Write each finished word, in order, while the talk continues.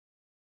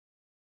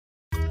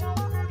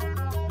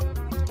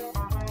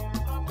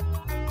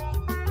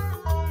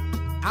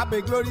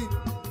Abe glory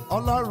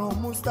Ọlọ́run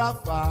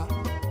Mustapha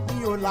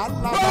ní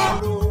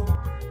Olálàbárò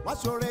wọ́n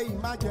ṣoore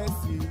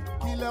emergency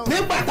kílẹ̀ o.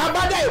 Nígbà tá a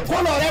bá dá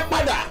ìkólọ rẹ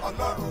padà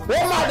ó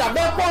máa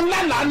dàbẹ́ pọ́ ńlá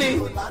lánì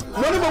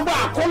lórí gbogbo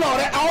àkólọ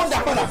rẹ a ó dà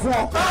padà fún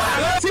ọ.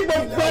 Tí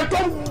gbogbo ẹ tó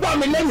ń gbọ́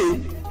mi lẹ́nìí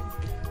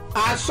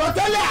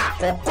àsọtẹ́lẹ̀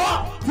àkọ́kọ́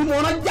tí mo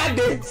rán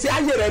jáde sí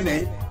ayé rẹ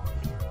nìyí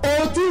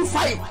o ti ń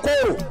fa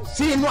ìkorò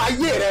sí inú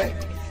ayé rẹ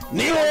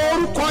ní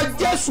orúkọ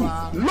Jésù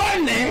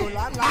lónìí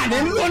àní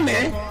lónìí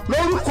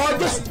lórúkọ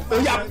Jésù ó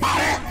yá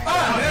parẹ́.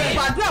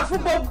 Gbàdúrà fún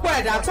gbogbo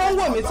ẹ̀dá tó ń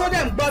wò mí tó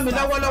dẹ̀ ń gbọ́ mi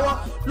lọ́wọ́lọ́wọ́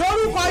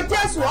lórúkọ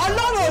Jésù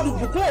Ọlọ́run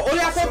olùbùkún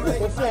orí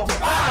afẹ́bùkún fún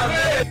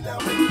ọ.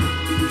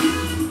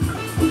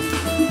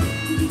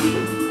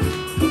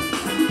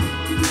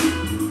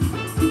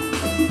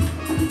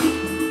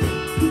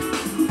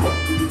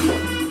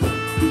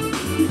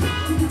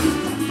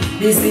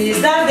 This is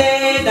the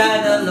day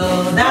that the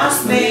Lord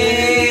has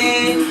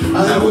made.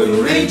 I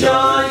will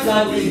rejoice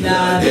and be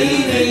glad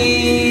in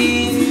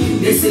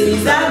it. This is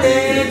the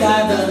day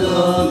that the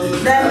Lord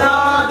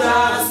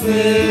has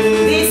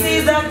made. This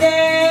is the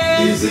day.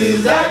 This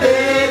is the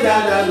day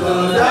that the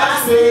Lord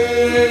has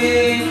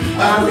made.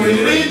 I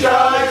will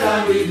rejoice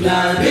and be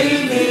glad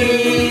in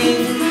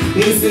it.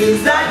 This is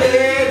the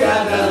day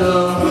that the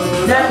Lord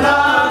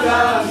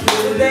has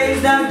made. Today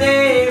is the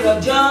day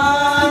of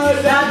joy,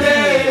 the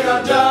day of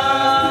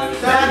joy,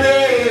 the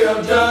day of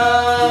joy.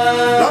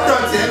 Lọ́dọ̀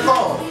tí ẹ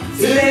kọ́.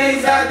 Today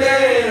is the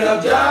day of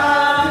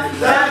joy,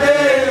 the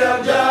day of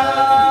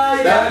joy,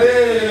 the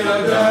day of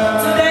joy.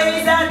 Today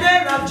is the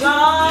day of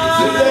joy.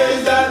 Today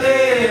is the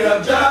day of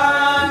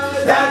joy,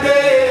 the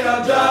day of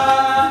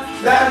joy,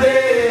 the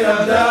day of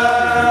joy.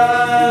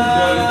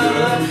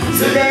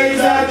 Today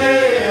is the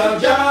day of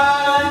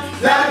joy,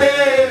 the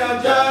day of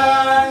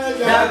joy,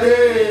 the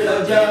day of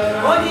joy.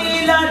 Oni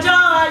lọ́jọ́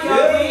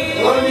ayọ̀ mi.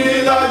 Oni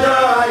lọ́jọ́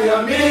ayọ̀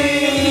mi.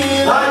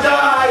 Lọ́jọ́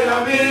ayọ̀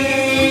mi.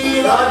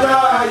 Lọ́jọ́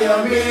ayọ̀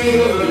mi.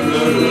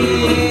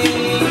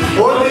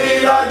 Oni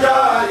lọ́jọ́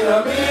ayọ̀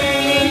mi.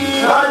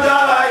 Lọ́jọ́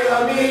ayọ̀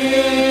mi.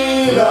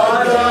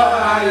 Lọ́jọ́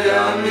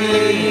ayọ̀ mi.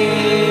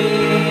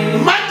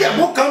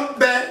 Májẹ̀mú kan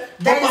bẹ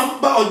tó máa ń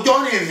bá ọjọ́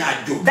rìnrìn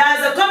àjò. There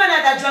is a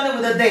covenant that journey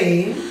with the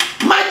day.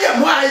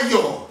 Májẹ̀mú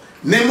ayọ̀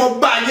ni mo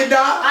bá yín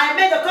dá. I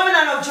made a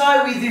covenant of joy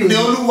with you. Ní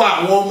Olúwa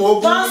àwọn ọmọ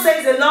ogun. God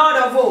says the Lord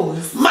of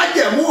hosts.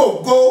 Májẹ̀mú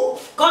ògo.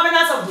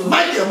 Covenant of glory.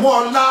 Májẹ̀mú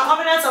ọlá.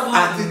 Covenant of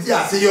àti honor. ti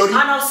àṣeyọrí.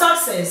 And of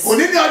success.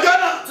 Òní ní ọjọ́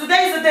náà.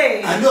 Today is the day.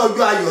 Àní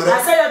ọjọ́ ayọ̀ rẹ.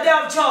 I said your day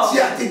of Tí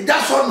joy. a ti dá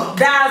sọ́nà.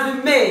 That has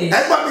been made.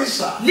 Ẹgbọ́n mi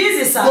sà.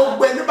 Listen, sir.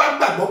 Gbogbo ẹni bá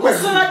gbàgbọ́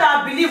pẹ̀lú. Sooner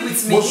that believe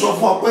with me. Mo sọ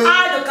fún ọ pé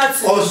I look at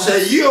you. ọ̀sẹ̀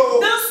yìí o.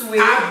 This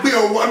week. A gbé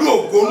ọwọ́ ní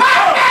ògo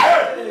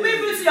náà.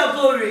 Move you to your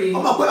glory.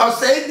 Ọmọ pé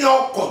ọ̀sẹ̀ yìí ni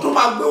ọkọ̀ tó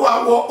máa gbé wa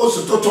wọ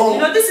oṣù tuntun. You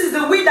know, this is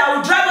the week that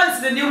will drive us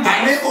to the new month.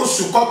 Àní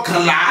oṣù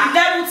kọkànlá.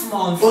 11th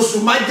month. Oṣù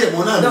májẹ̀mú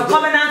náà ló The dé.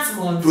 covenant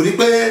month. Torí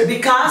pé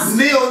Because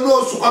ní onú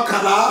oṣù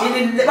kọkànlá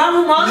in the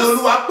 11th ni month,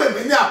 Olúwa pè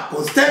mí ní the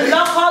àpòstélì.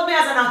 Lord called me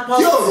as an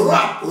Tí òróró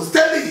apostle.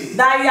 àpòstélì.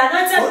 That He Ó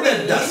anointed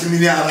lè dá sí mi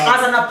ní me ara.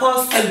 as an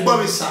apostle. Ẹgbọ́n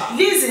mi sà.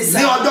 Listen, Ní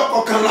sir. ọjọ́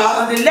kọkànlá.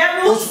 On the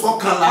 11th Oṣù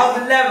kọkànlá. of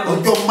the 11th.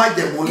 Ọjọ́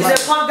májẹ̀mú It's náà.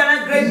 a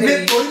covenant great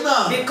day. Nítorí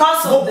náà,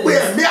 Because mo of pe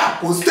this, ẹ̀mí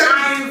àpòstélì.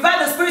 I invite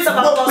the spirits of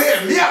Mo pe apostles.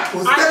 ẹ̀mí I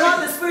àpòstélì. call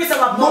the spirits of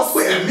Mo apostles.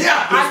 pe ẹ̀mí I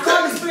call the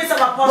àpòstélì. spirits of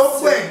Mo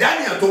apostles. pe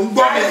ìdánìyàn tó ń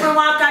gbọ́ mi.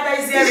 Everyone that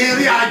is here.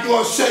 Ìrìn àjò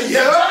ọ̀sẹ̀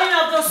yẹn. Join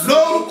of those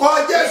Lórúkọ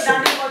Jésù.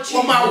 in the name of Jesus.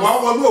 Wọ́n máa wà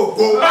wọnú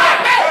ògo.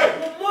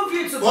 We'll move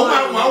you to Wọ́n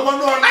máa wà glory.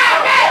 wọnú ọ̀nà.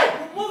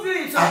 We'll move you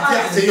into Àti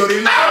honor. àṣeyọrí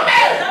ńlá.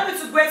 Help me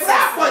to great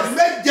Sáàpọ̀jù success.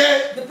 méje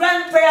The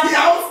prayer tí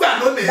a ó gbà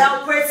lónìí. that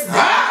will pray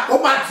today. Ó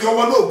máa ti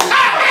ọmọ náà ògo.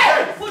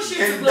 Push you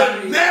to In the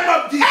glory. name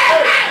of Jesus.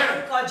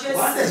 Because Wà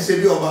á Jesus dẹ̀ ṣe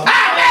bí ọba.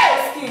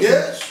 is King.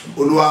 Yes.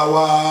 Olúwa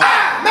wa.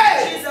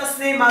 In Jesus'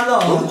 name, my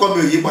Lord. Orúkọ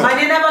mi ò yí My padà.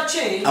 name never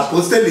changed.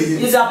 Àpọ́stélì yìí.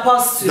 He's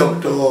apostle.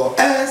 Dr.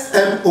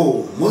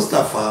 SMO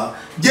Mustapha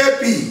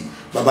JP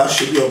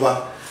Babasebioba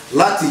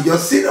láti ìjọ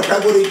Cedar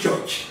Calvary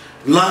Church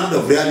Land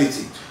of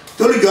Reality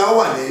tólùjọ á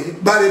wà ní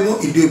Gbáremú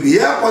Ìdòbí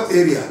Airport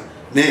area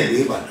ní ìlú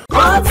Ìbàdàn.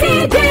 Ó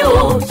ti dé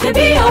o,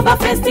 ṣebí ọba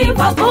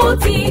festival ó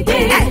ti dé.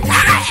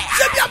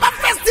 Ṣebí ọba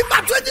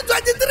festival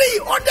 2023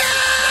 ó dé.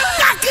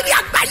 Káàkiri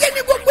àgbáyé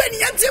ni gbogbo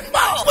ènìyàn ti ń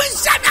bọ̀. Fún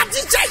iṣẹ́ mi àti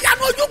iṣẹ́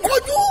ìyanu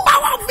ojúkojú.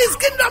 Power of His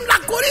Kingdom la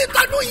kórí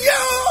ìtọ́dún yìí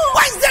o.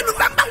 Wednesday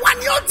November 1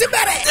 ni ó ti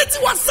bẹ̀rẹ̀. Títí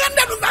wọ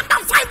Sunday November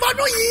 5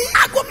 ọdún yìí.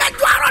 Aago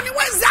 8 àárọ̀ ni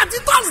Wednesday àti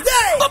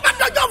Thursday. Tó bá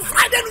dọjọ́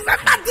Friday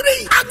November 3.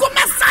 Aago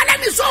 9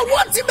 ní ṣòwò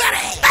ó ti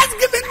bẹ̀rẹ̀.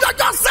 Thanksgiving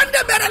dọjọ́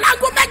Sunday bẹ̀rẹ̀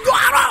láago 8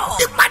 àárọ̀.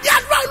 Ìpàdé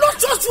àdúrà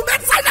olóṣooṣù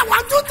mẹ́tàlá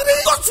 1, 2, 3.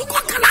 Oṣù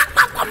kọkànlá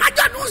àpapọ̀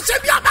májọ̀dún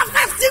Ṣebí ọba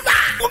festival.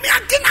 Omi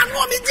akínàánú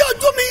omi jẹ́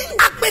ojú mi.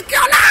 Àpèkẹ́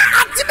ọlá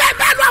àti bẹ́ẹ̀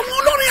bẹ́ẹ̀ lọ àwọn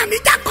olórin ẹ̀mí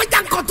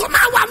jákọ̀jákọ̀ tó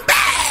máa wà ń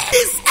bẹ́ẹ̀.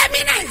 His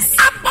Eminence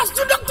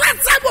Apostle Dr.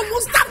 Sebo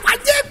Mustapha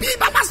JP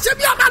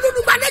Babasebioba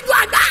lólùgbàlejò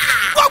àgbà.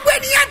 Gbogbo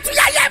ènìyàn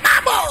tuyayẹ máa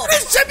bọ̀. Ní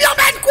Ṣebí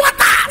ọba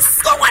headquarters.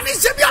 Tó wà ní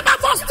Ṣebí ọba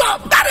bus stop.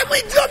 Gbáremú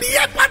Ìdíòbí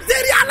Airport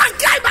area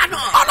Alákíá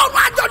Ìbàdàn.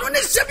 Ọlọ́run àjọ̀dún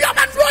ní Ṣebí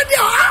ọba dúró ní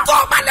ọ̀.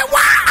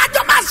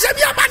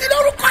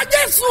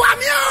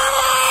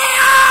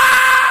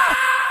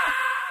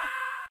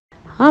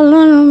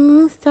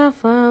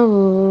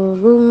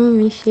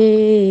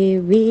 ṣe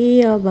bí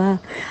ọba.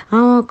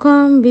 Àwọn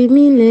kan ń bi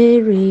mí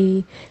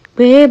léèrè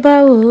pé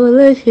báwo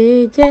ló ṣe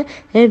jẹ́,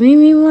 ẹ̀mí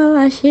mímọ́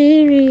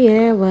àṣírí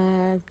ẹwà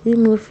tí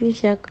mo fi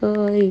ṣakọ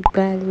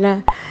ìgbàlà.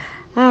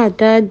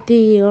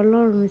 Dádì,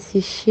 Ọlọ́run ti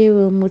ṣe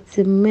o, mo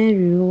ti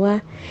mẹ́rin wá.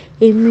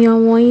 Èmi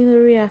ọmọ yín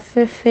lórí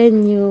afẹ́fẹ́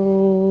ni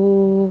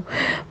o.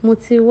 Mo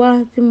ti wá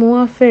tí mo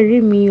wá fẹ́ rí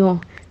mi hàn.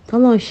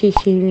 Tọ́lọ́run ṣe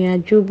ìrìn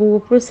àjò gbogbo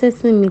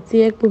processing mi tí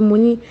ẹ pé mo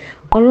ní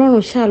Ọlọ́run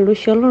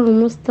ṣàlóṣe, Ọlọ́run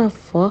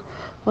Mustapha,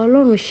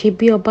 Ọlọ́run ṣe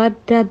bí ọba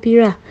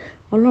dábírà.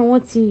 Ọlọ́run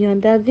wọ́n ti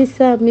yọ̀ǹda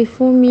visa mi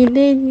fún mi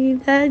lẹ́ni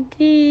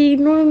dádì,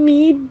 inú mi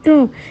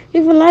dùn.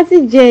 Even láti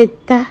jẹ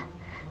ìta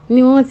ni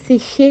wọ́n ti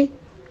ṣe.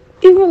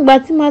 Even ìgbà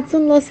tí màá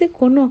tún lọ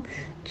síkò náà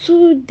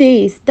 2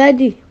 days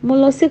dádì, mo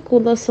lọ síkò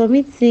lọ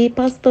submit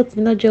passport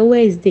ní ọjọ́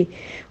Wednesday.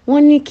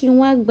 Wọ́n ní kí n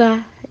wá gba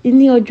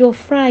ní ọjọ́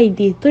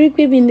Friday torí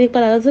pé mi lè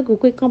padà lọ síkò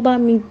pé kán bá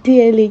mi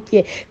DLH,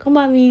 kán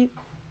bá mi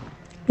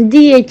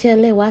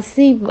DHL wá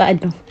sí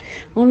Ìbàdàn.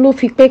 Wọ́n ló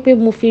fi pé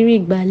mo fi rí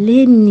ìgbà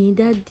lénìí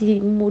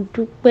dádì. Mo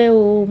dúpẹ́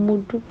o, mo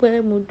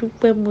dúpẹ́, mo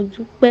dúpẹ́, mo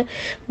dúpẹ́,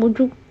 mo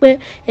dúpẹ́.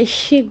 Ẹ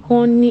ṣé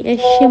gan ni, ẹ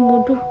ṣé, mo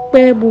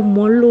dúpẹ́, mo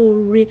mọ̀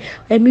lóore.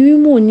 Ẹ̀mí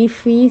mímọ́ ò ní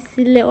fi yín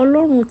sílẹ̀.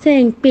 Ọlọ́run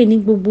tẹ́ ń pè ní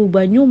gbogbo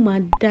ìgbà ni ó máa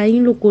dá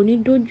yín lóko ní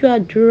dójú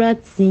àdúrà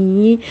tì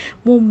yín.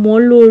 Mo mọ̀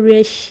lóore.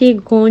 Ẹ ṣé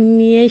gan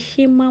ni, ẹ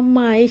ṣé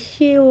máma, ẹ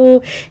ṣé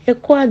o. Ẹ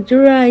kó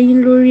àdúrà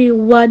yín lórí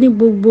wa ní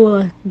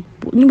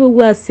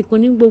gbogbo àsìkò,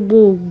 ní gbogbo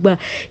ìgbà.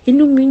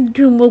 Inú mi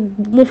dùn,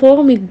 mo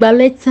fọwọ́ mi gba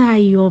lẹ́tà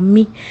ayọ̀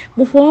mi,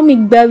 mo fọwọ́ mi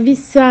gba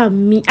visa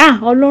mi.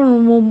 Ọlọ́run,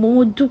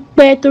 mo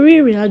dúpẹ́ torí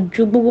ìrìn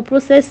àjò gbogbo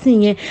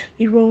processing yẹn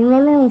ìrọ̀rùn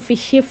Ọlọ́run fi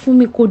ṣe fún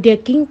mi. Kò dẹ̀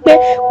kí n pẹ́,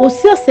 kò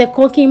sí ọ̀sẹ̀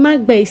kan kí n má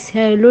gba èsì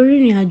ayọ̀ lórí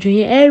ìrìn àjò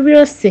yẹn. Every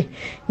ọ̀sẹ̀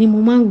ni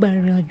mo máa ń gba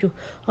ìrìn àjò.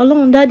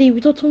 Ọlọ́run dádì,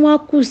 ibi tó tún wá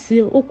kù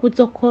sí ó kù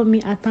tọkọ mi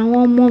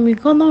àtàwọn ọmọ mi.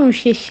 Kí Ọlọ́run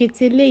ṣe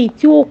tẹ́lẹ̀ yìí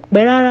tí ó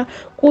pẹ́ rárá,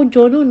 kó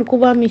jọ náà ni kó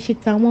bá mi ṣe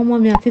tàwọn ọmọ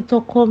mi àti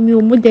tọkọ mi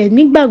o. Mo dẹ̀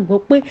nígbàgbọ́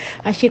pé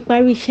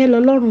àṣeparí iṣẹ́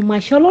lọ́lọ́run máa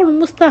ṣe. Ọlọ́run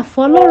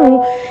Mustapha, Ọlọ́run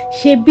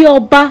ṣe bí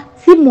ọba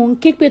tí mò ń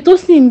ké pé tó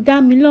sì ń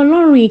dá mi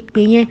lọ́lọ́run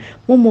ìpè yẹn.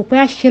 Mo mọ̀ pé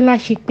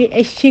láṣẹ pé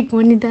ẹ ṣé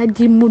gan ni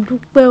dádì. Mo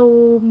dúpẹ́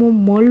o, mo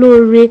mọ̀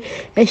lóore.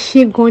 Ẹ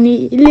ṣé gan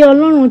ni. Ilé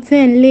Ọlọ́run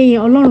tẹ́ ń lé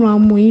yẹn, Ọlọ́run á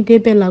mú yín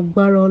débẹ̀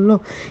lágbára Ọlọ́run.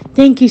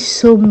 Thank you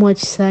so much,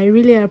 sir. I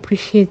really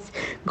appreciate.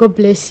 God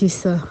bless you,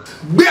 sir.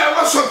 Gbé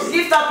ọwọ́ sókè.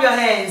 Lift up your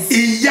hands.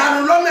 Ìyanu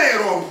lọ́nà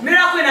ẹ̀rọ.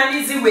 Miracle in an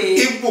easy way.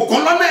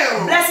 Ìbùkún lọ́nà ẹ̀rọ.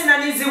 Blessing in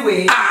an easy way.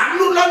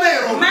 Àánú lọ́nà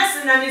ẹ̀rọ. Mercy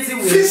in an easy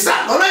way. Visa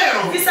lọ́nà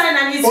ẹ̀rọ. Visa in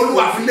an easy way.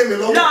 Olúwa fi lé mi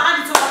lọ́wọ́. No, hand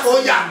it over. Ó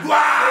yá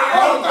dúà.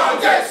 Orúkọ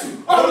Jésù,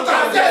 orúkọ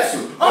Jésù,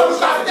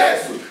 orúkọ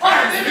Jésù.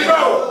 Ẹ̀mí mi lọ.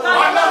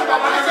 Ọlọ́run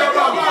bàbá mi ṣe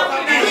bọ̀.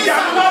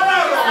 Ìyanu lọ́nà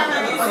ẹ̀rọ.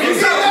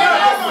 Visa lọ́nà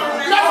ẹ̀rọ.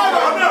 Lọ́wọ́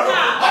lọ́nà ẹ̀rọ.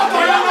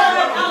 Ọkọ̀ lọ́nà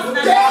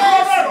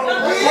ẹ̀rọ.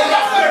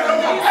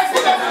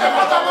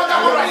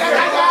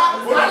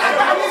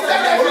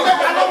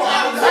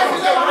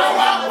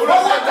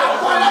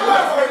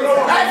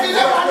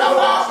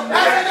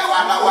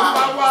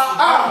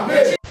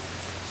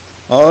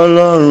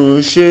 Ọlọ́run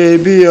ṣe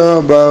bí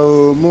ọba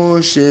o, mo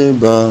ṣe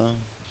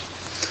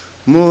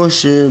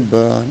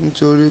bá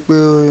nítorí pé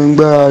ó ń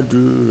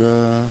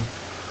gbàdúrà.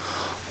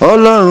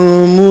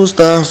 Ọlọ́run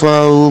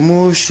Mustapha o,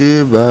 mo ṣe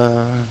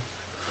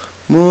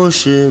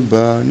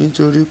bá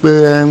nítorí pé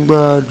ẹ ń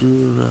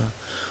gbàdúrà.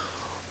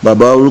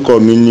 Bàbá, orúkọ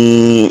mi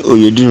ní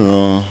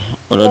Oyèdìran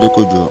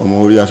Ọládékòjọ, ọmọ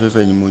orí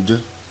afẹ́fẹ́ ni mo jẹ́.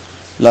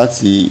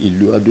 Láti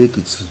ìlú Adó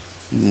Èkìtì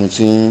ni mo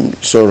ti ń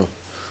sọ̀rọ̀.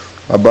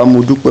 Bàbá, mo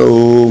dúpẹ́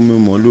o, mo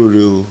mọ̀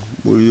lóore o.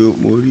 Mo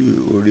rí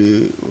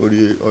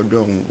oore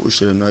ọdọ́run ó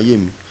ṣẹlẹ̀ ní ayé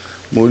mi.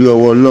 Mo rí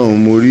ọwọ́ Ọlọ́run,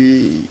 mo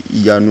rí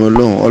ìyanu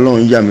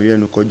Ọlọ́run yà mí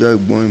lẹ́nu kọjá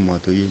ìgbọ́n ìmọ̀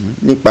àtòyé mi.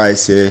 Nípa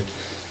ẹsẹ̀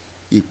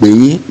ìpè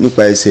yín,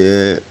 nípa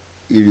ẹsẹ̀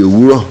ìrì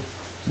òwúrọ̀,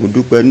 mo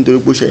dúpẹ́ nítorí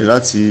pé ó ṣẹlẹ̀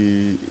láti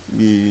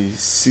bí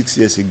 6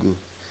 years ago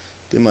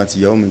tèmi àti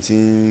ìyàwó mi ti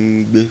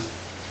ń gbé.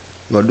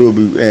 Ọdún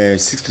bí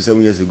 6 to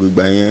 7 years ago,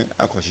 ìgbà yẹn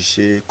a kò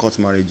ṣiṣẹ́ court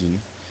marriage ni.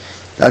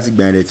 Láti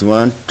ìgbà yẹn tí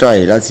wọ́n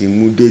try láti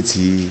mú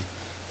déètì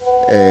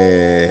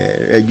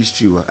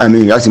registry wa,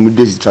 láti mú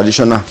déètì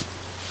traditional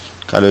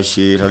ká lọ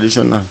ṣe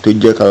traditional tó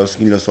jẹ́ ká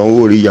lọ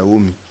sanwó orí ìyàwó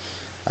mi.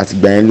 Àti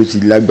ìgbà yẹn ló ti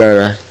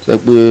lágbára tó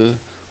pé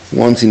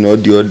one thing or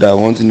the other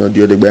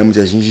ìgbà yẹn mo ti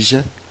ṣe ń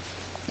ṣiṣẹ́.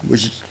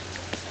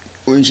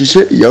 Mo ń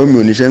ṣiṣẹ́, ìyàwó mi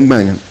ò níṣẹ́ ń gbà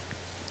yẹn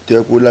tó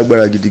yẹ kó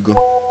lágbára gidi gan.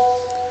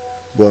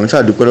 Bọ̀ ń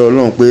ṣàdúpẹ́ lọ́wọ́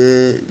Ọlọ́run pé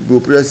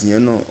gbogbo pírẹ́sì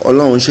yẹn náà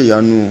Ọlọ́run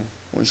ṣèyanu,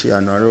 wọ́n ṣe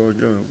àná àárọ̀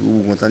Ọlọ́run.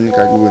 Gbogbo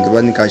nǹkan tó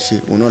bá ní ká ṣe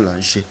òun náà là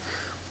ń ṣe.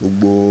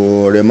 Gbogbo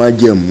ọ̀rẹ́ má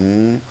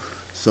jẹ̀mú,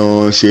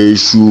 san ṣe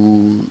iṣu,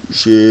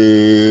 ṣe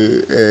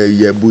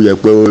yẹ̀bù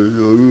yẹ̀pẹ̀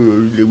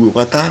orílẹ̀ gbogbo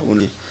pátá òun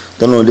ni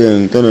tọ́nà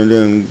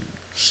dẹ̀ ń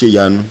ṣe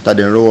ìyanu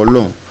tàdé rọ́wọ́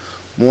Ọlọ́run.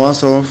 Mo wá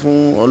sọ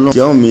fún Ọlọ́run,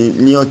 ìyàwó mi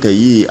ní ọ̀tẹ̀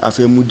yìí a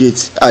fẹ́ mú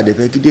déètì,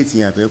 àdẹ̀fẹ́ kí déètì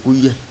yẹn àfẹ́ kú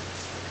yẹ̀.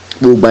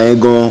 Gbogbo yẹn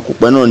gan kò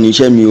pẹ́ náà ní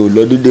iṣẹ́ mi ò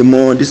lọ déédéé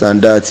mọ́ this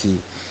and that.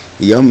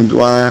 Ìyàwó mi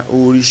wá ó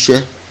ríṣẹ́,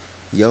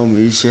 ìyàwó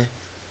mi ríṣẹ́.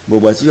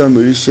 Gbogbo àti ìyàwó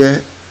mi ríṣẹ́,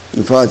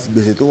 in fact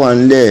gbèsè tó wà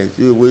nílẹ̀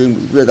tí ó wé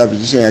bí ẹ̀ta fi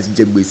ṣiṣẹ́ yẹn ti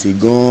jẹ gbèsè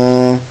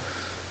gan.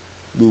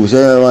 Gbogbo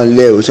sẹ́yìn wà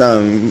nílẹ̀ ó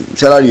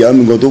ṣàlàyé ìyàwó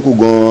mi gan tó kù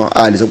gan.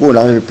 A lè sọ pé òun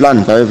láwọn fi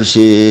plan ká fẹ́ fi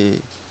ṣe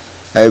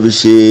àìfi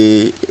ṣe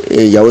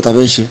ìyàwó ta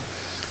fẹ́ ṣe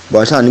bọ̀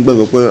àṣà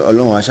nígbàgbọ́ pé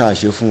ọlọ́run àṣà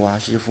ṣe fún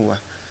wa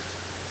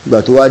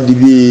ìgbà tó wá di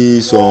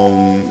bí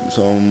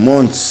some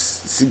months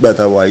sígbà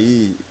tá a wà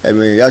yìí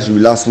that should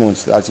be last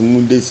month àti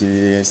mú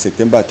date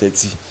September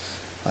 30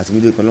 àti mú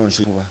date kan lọ́run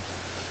ṣe fún wa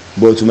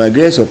but to my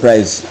great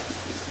surprise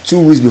 2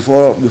 weeks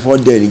before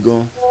then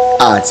gan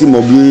àti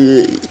mọ̀ bí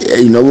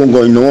ìnáwó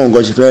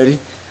nǹkan ṣe fẹ́ rí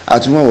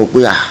àtúmọ̀ wọ̀ pé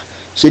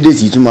ṣé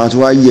déètì tún máa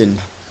tún wá yẹ̀ ni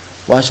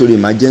wá ṣòro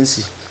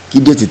emergency kí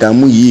déètì tá a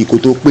mú yìí kó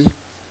tó pé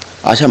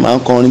àṣà máa ń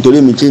kọrin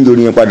nítorí mi change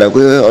orin yẹn padà pé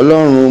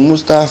ọlọ́run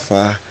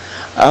Mustapha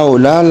a ò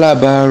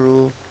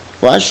lálábàárò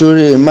wá ṣòro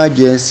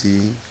emergency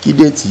kí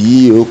déètì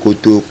yìí ó kó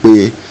tó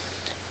pé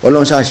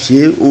ọlọ́run ṣàṣe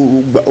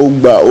ó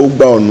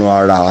gba ọ̀nà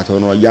àrà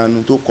àtọ̀nà ìyanu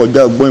tó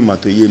kọjá ọgbọ́n ìmọ̀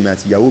tó yé mi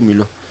àti ìyàwó mi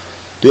lọ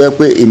tó yẹ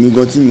pé èmi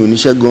gan tí mi ò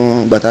níṣẹ́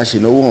gan gbàtà ṣe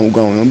náwó ọ̀hún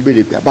gan àwọn èèyàn ń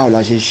béèrè pé báwo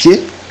la ṣe ṣe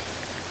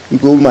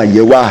nípa ó máa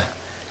yẹ wá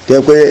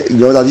tẹ́ pé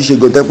ìjọba ta ti ṣe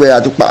gan tẹ́ pé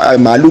àtúpa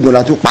màálù gan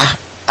la tún pa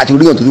àti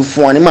oríyàn tó tún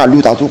fún wa ní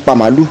màálù ta tún pa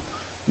màálù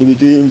níbi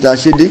tó ń ta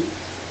ṣe dé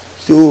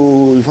tó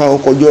ìfá ó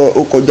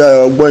kọjá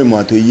ọgbọ́n ìmọ̀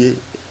àtòyé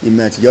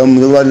èmi àti ìyàwó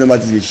mi tó bá ní ọba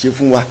ti lè ṣe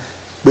fún wa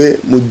pé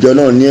mo jẹ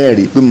ọlọ́run ní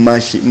ẹ̀rí pé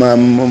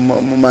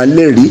mo máa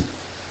lẹ́rìí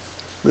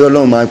pé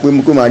ọlọ́run máa pé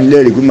máa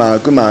lẹ́rìí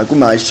pé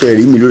máa ṣe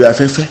ẹ̀rí mi lórí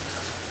afẹ́fẹ́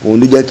òun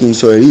ló jẹ́ kí n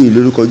sọ ẹ̀rí yìí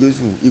lórúkọ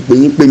Jésù ìpè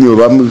yín pè mí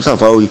bàbá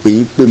Mustapha o ìpè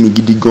yín pè mí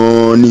gidi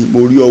gan-an ni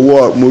mo rí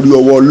ọwọ́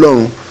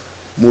ọlọ́run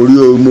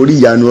mo rí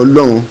ìyanu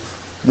ọlọ́run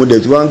mo dẹ̀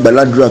tí wọ́n á gbà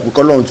ládùúrà pé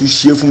kọ́lọ́run tún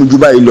ṣe fún mi jù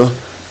báyìí lọ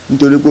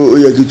nítorí pé ó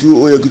yẹ kí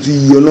tún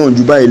yí ọlọ́run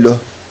jù báyìí lọ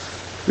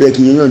ó yẹ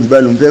kí yẹn yàn jù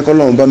báyìí lọ mo fẹ́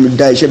kọ́lọ́run bá mi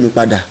dá iṣẹ́ mi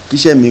padà kí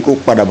iṣẹ́ mi kó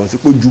padà bọ̀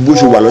sípò ju bó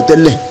ṣe wà lọ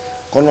tẹ́lẹ̀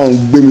kọ́lọ́run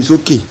gbé mi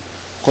sókè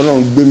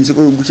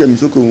iṣẹ́ mi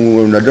sókè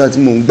òun àdúrà tí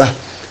mò ń gbà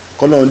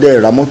kọ́lọ́run dẹ̀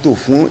ra mọ́tò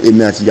fún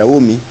èmi àti ìyàwó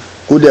mi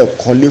kó dẹ̀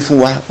kọ́lé fún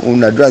wa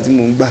òun àdúrà tí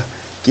mò ń gbà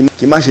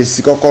kí má ṣe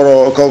sí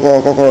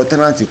kọ́kọ́rọ́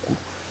tẹ́nàtì kù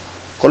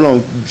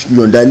kọ́lọ́run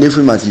yọ̀ǹda ilé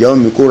fún mi àti ìyàwó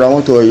mi kó ra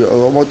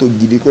mọ́tò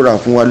gidi kó ra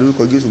fún wa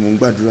lórúkọ Jésù mò ń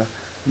gbàdúrà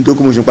nítorí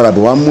pé mo ṣe padà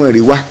bọ̀ wá mú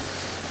ẹ̀rí wá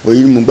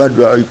òyìn mò ń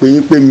gbàdúrà ìpè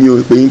yín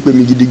pè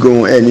mí gidi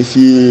gan ẹ̀ ní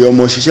fi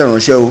ọmọ ṣiṣẹ́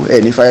ránṣẹ́ o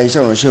ẹ̀ ní fàyà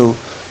ṣiṣẹ́ ránṣẹ́ o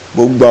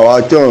gbogbo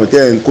àwa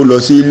tẹ́ ń kó lọ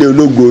sí ilé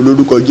ológo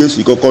lórúkọ Jésù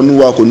ìkọ̀kọ̀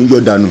níwá kò ní yọ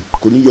dànù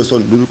kò ní yọ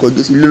sọnù lórúkọ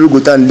Jésù ilé ológo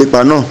tá à ń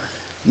lépa náà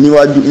ní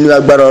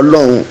agbára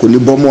Ọlọ́run kò ní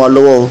bọ́ mọ́ wa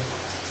lọ́wọ́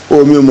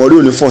o mi ò mọ̀ rí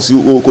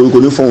kò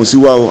ní fọhùn sí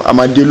wa o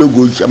amadé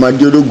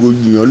ológo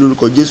yìnyín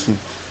lórúkọ Jésù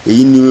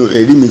èyí ni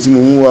ẹ̀rí mi tí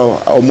mo mú wa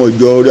ọmọ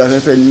ìjọ orí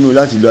afẹ́fẹ́ nínú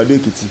láti ìlú Adó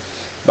Èkìtì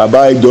bàbá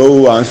ìjọ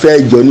o à ń fẹ́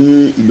ìjọ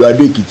ní ìlú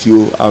Adó Èkìtì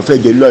o à ń fẹ́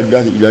ìjọ ìlú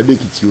Adó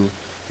Èkìtì o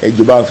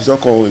ẹjọ bá fi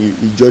sọ́kàn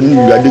ìjọ ní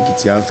ìlú Adó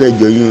Èkìtì à ń fẹ́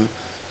ìjọ yín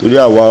torí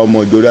àwa ọmọ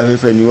ìjọ orí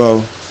afẹ́fẹ́ ni wá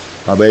o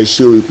bàbá ẹ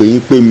ṣé o ìpè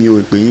yín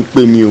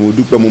pè mí o mo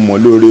dúpẹ́ mo mọ̀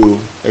lóore o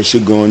ẹ ṣé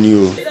gan-an ni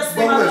o.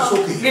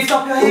 Lift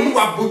up your hands.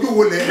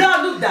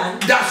 Lord, look down.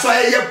 Cover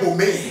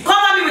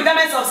me with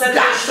garments of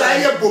celebration.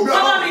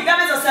 Cover me with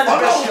garments of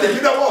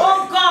celebration.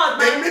 Oh God,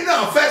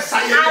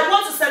 I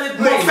want to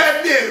celebrate.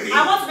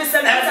 I want to be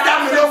celebrated. I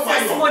want to be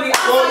testimony.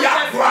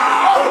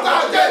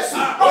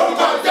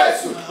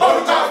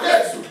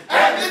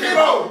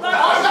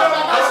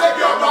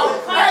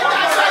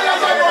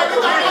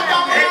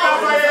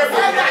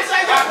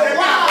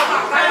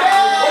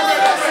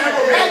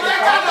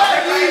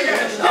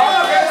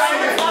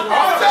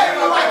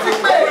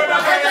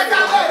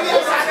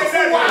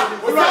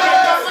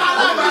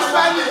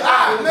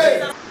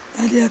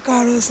 Adé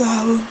káàárọ̀ sá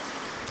o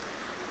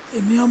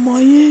èmi ọmọ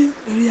yín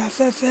lórí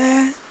afẹ́fẹ́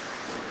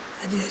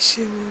adé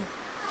ṣe o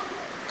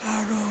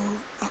káàárọ̀ o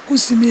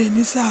àkúsìmí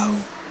ẹni sá o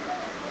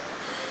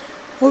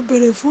mo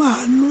béèrè fún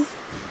àánú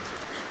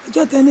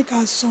ọjọ́ tẹ́ni ká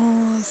san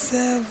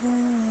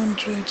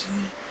 700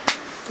 yẹn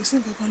kò sí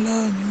nǹkan kan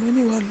lọ́wọ́ mi mo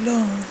ní ìwọ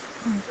Ọlọ́run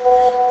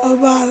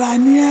ọba ara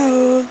ní ẹ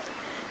o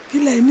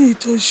kílẹ̀ ní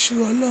ìtòṣù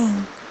Ọlọ́run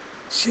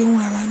ṣeun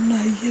ara nínú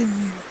ayé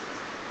mi o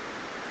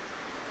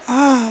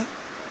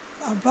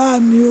bàbá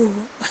mi o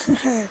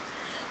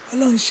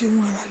Ọlọ́run ṣeun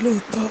ara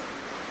lóòótọ́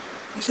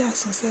mo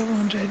ṣàṣàn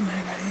 700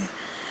 naira yẹn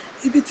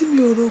ibi tí mi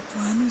ò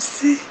rokùn àánú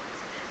sí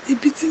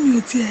ibi tí mi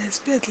ò ti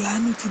expect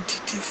láàánú ti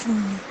dìde fún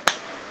mi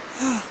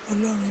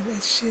Ọlọ́run ẹ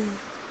ṣé o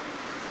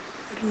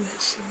Olúwa ẹ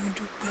ṣé mo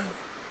dúpẹ́ o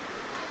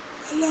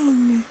Ọlọ́run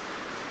mi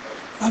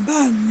bàbá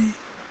mi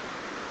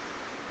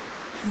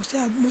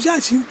mo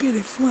ṣáàṣì ń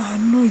béèrè fún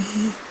àánú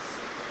yìí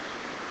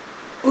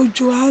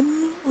òjò àánú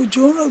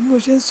òjò ń rọ̀ bí mo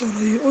ṣe ń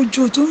sọ̀rọ̀ yìí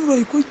òjò tó ń rọ̀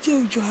yìí kó jẹ́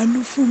òjò àánú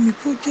fún mi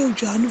kó jẹ́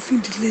òjò àánú fún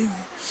ìdílé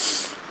mi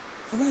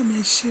bàbá mi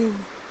ẹ ṣé o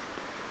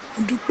mo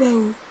dúpẹ́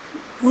o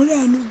mo rí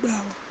àánú gbà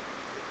o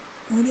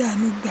mo rí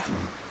àánú gbà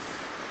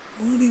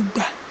mo rí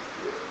gbà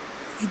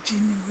ìdí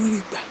ni mo rí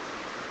gbà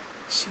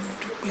ṣé mo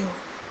dúpẹ́ o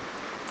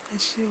ẹ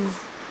ṣé o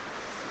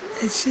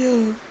ẹ ṣé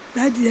o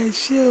dádì ẹ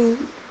ṣé o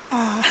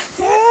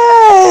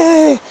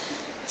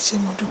ṣé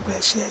mo dúpẹ́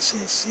ṣé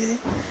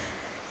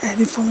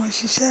ẹni fọmọ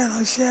ṣiṣẹ́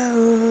ìránṣẹ́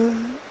o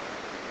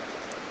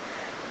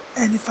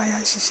ẹni fàyà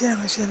ṣiṣẹ́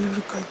ìránṣẹ́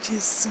lórúkọ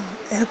Jésù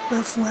ẹ pẹ́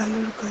fún wa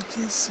lórúkọ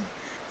Jésù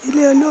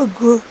ilé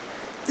ológo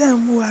tẹ́ ń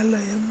mú wa lọ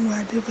ẹ mú wa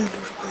débẹ̀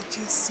lórúkọ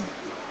Jésù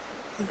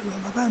Olúwa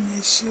bàbá mi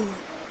ẹ ṣé o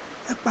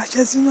ẹ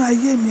pàṣẹ sínú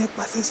ayé mi ẹ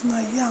pàṣẹ sínú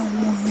ayé àwọn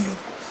ọmọ mi o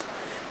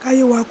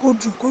káyé wa kó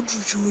dùn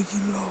ju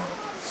oyin lọ.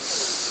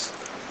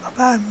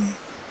 Bàbá mi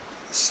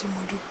ṣé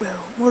mo dúpẹ́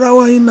o, mo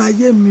rọ́wọ́ yín ní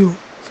ayé mi o,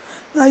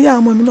 ní ayé àwọn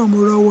ọmọ mi náà mo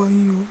rọ́wọ́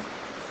yín o.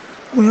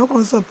 Mo yàn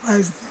kàn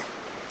surprise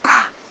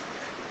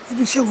ni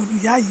irú iṣẹ́ wo ni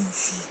ìyá yìí ń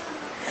ṣe,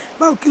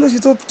 báwo kí ló ṣe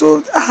tó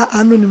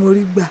àánú ni mo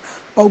rí gbà,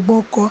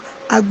 ọgbọ́n kọ́,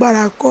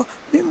 agbára kọ́,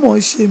 mímọ̀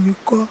ṣe mi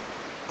kọ́,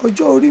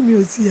 ọjọ́ orí mi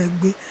ò tiẹ̀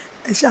gbé,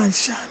 ẹ ṣáà ń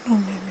ṣàánú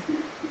mi ni,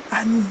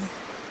 àánú mi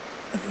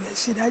olùwẹ̀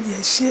ṣe dájú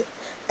ẹ ṣe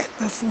ẹ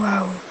pẹ́ fún wa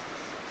o,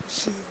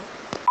 ṣe o.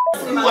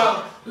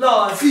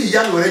 Lord, fi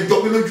ìyanu rẹ jọ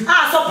mí lójú.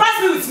 Surprise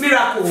me with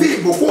miracle. Fi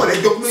ìbùkún rẹ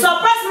jọ mí lójú.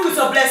 Surprise me with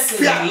your blessing.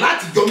 Fi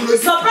àláti jọ mí lójú.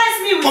 Surprise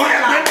me with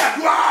ọ̀rẹ́ mi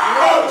gbàdúrà.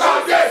 Orúkọ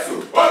Jésù,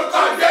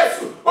 orúkọ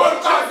Jésù,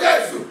 orúkọ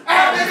Jésù.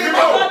 Ẹni bí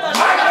mo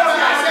máa lọ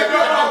sí àṣẹbí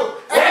ọ̀rọ̀.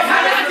 Ẹ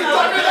máa láti jọ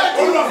mí lójú.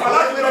 Olùwà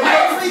láti jọ mí lójú.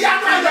 Ẹ fi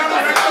ìyanu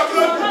rẹ jọ mí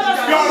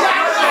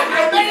lójú.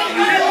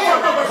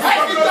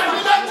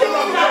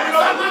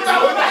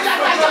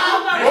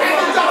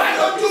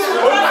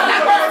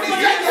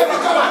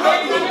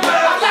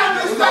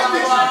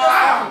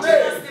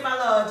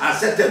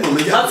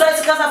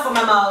 Authority comes out from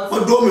my mouth.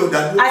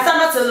 I stand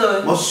not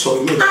alone.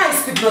 I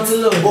speak not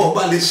alone.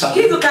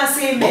 If you can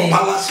see me,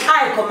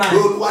 I command.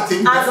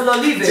 As the Lord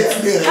liveth,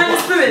 and the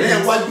Spirit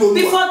lives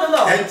before the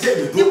Lord.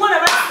 The one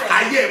arrested.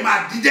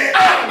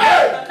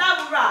 Now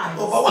we rise.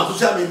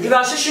 If you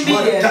are social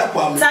media, type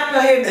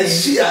your name,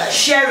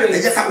 share it.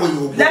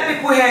 Let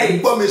people hear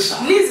it.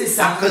 Listen,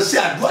 sir.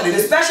 The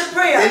special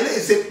prayer.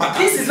 This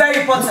is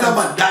very important.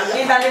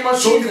 In the name of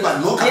Jesus. In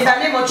the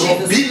name of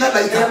Jesus. In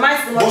the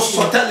mighty name of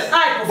Jesus.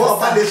 I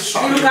prophesy.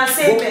 You can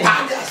say amen.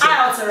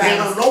 I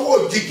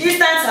authorize.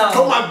 Instant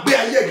help.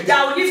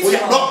 That will lift you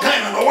up.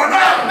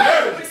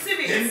 Receive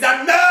it. In the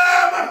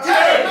name of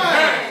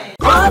Jesus.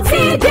 Ó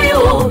ti dé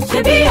o,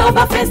 ṣebí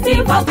ọba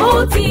festival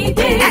ó ti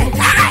dé.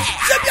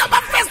 Ṣebí ọba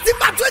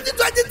festival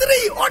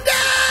 2023 ó dé.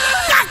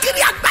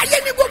 Káàkiri àgbáyé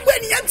ni gbogbo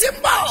ènìyàn ti ń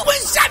bọ̀. Fún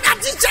iṣẹ́ mi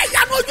àti iṣẹ́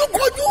ìyanu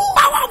ojúkojú.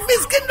 Power of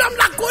His Kingdom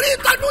la kórí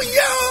ìtọ́dún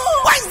yìí o.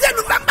 Wednesday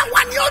November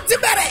 1 ni ó ti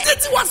bẹ̀rẹ̀.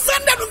 Títí wọ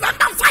Sunday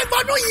November 5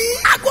 ọdún yìí.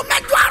 Aago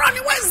 8 àárọ̀ ni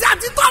Wednesday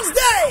àti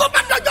Thursday. Tó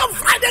bá dọjọ́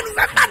Friday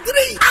November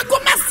 3. Aago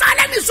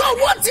 9 ní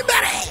ṣòwò ó ti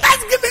bẹ̀rẹ̀.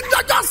 Thanksgiving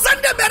dọjọ́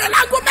Sunday bẹ̀rẹ̀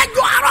láago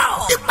 8 àárọ̀.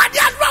 Ìpàdé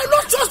àdúrà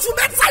olóṣooṣù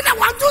mẹ́sàn-án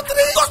 1, 2,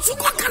 3. Oṣù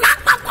kọkànlá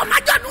àpapọ̀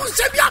májọ̀dún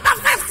ṣebí ọba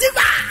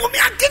festival. Omi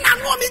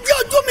akínàánú omi jẹ́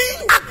ojú mi.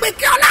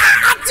 Àpèkẹ́ ọlá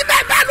àti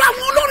bẹ́ẹ̀ bẹ́ẹ̀ lọ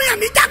àwọn olórin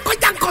ẹ̀mí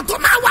jákọ̀jákọ̀ tó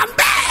máa wà ń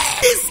bẹ́ẹ̀.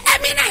 His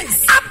Eminence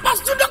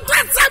Apostle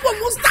Dr. Sebo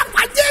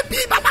Mustapha JP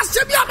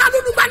Babasebioba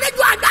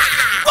lólùgbàlejò àgbà.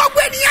 Gbogbo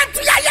ènìyàn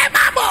tún yáyẹ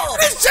máa bọ̀.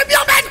 Ní ṣebí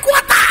ọba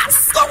headquarters.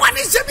 Tó wà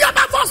ní ṣebí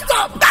ọba bus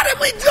stop.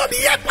 Dárẹ́mú ìdí omi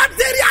yẹ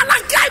pàtẹ́rì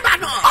alákẹ́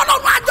Ìbàdàn.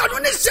 Ọlọ́run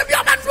àjọ̀dún ní ṣebí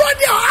ọba dúró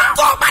ní ọ̀.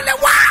 Tó o balẹ̀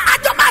wá.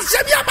 Àjọ máa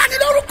ṣebí ọba ní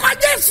lórúkọ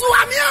Jésù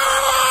àmì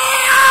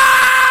ọ̀.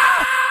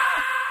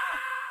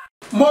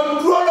 Mo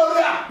dúró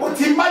lórí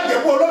àpótí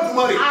májẹ̀mú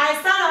Olódùmarè. I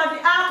stand on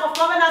the ark of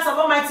covenants of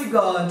Almighty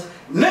God.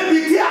 Níbi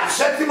tí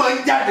àṣẹ tí máa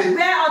ń jáde.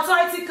 Where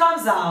authority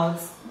comes out.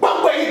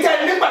 Gbogbo èyí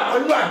tẹ́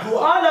nígbàgbọ́ nínú àdúrà.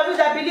 All of you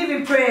that believe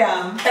in prayer.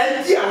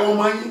 Ẹ jí àwọn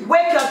ọmọ yín.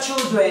 Wake your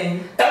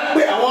children. Ẹ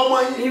pè àwọn ọmọ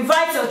yín.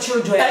 Invite your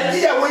children. Ẹ jí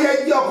ìyàwó yẹn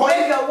jí ọkọ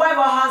yín. Wake your wife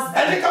or husband.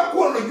 Ẹni ká kú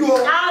olójú o.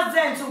 Ask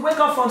them to wake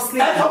up from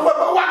sleep. Ẹ sọ pé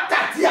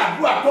wákàtí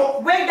àdúrà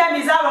tó. Wake them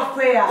is hour of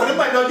prayer.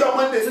 Onímọ̀ ní ọjọ́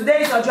Monday.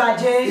 Today is ọjọ́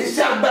Ajé.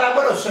 Iṣẹ́ agbára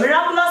gbọ́dọ̀ ṣe.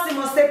 Miraculous thing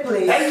must take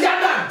place. Ẹ yá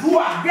náà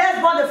dúà. Let's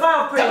burn the fire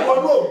of prayer. Ẹ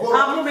wọnú ògo.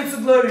 And move into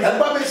glory. Ẹ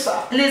gbọ́ mi sà.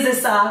 Listen,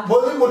 sir.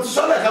 Mo ti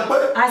sọ́lẹ̀ kan pé.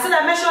 I said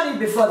I mentioned it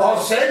before.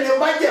 Ọ̀sẹ̀ ni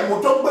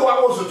májẹ̀mú tó gbé wa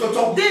oṣù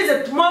tuntun. This is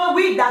a tomorrow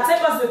week that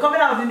takes us to the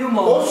covenant of the new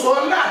month. Oṣù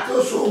ọlá àti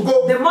oṣù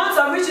ògo. The month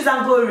of riches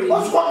and glory.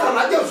 Oṣù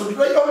kọkànlá jẹ́ oṣù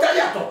tó yẹ ó dá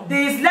yàtọ̀.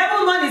 This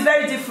level month is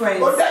very different.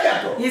 Ó dá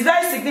yàtọ̀. It's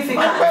very Máa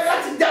significant. pẹ́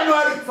láti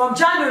January. From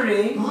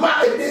January,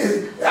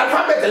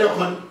 Alphabet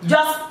ẹyọkan.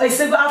 just a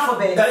single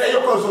alphabet.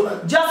 Ẹyọkan oṣù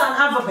náà. Just an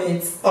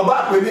alphabet. Ọba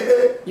àpè ní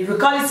A. If you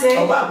call it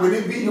A, Ọba àpè ní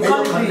B. you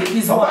call it B,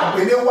 is Ọba one.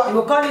 àpè ní You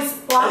will call it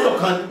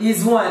Ẹyọkan. one,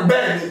 is one.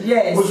 Bẹ́ẹ̀ni.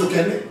 Yes. Oṣù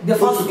kẹ́ni. The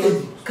first Oṣù one.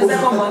 kejì. Because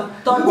second one,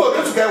 third Nígbà one.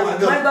 oṣù kẹwàá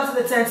gan. When you go to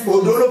the 10th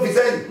Òdo month, ló fi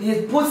sẹ́yìn. you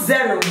put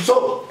 0.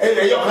 So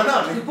ẹyọkan náà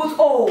ni. You put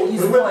O,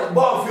 is 1.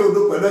 Bọ́ọ̀ fi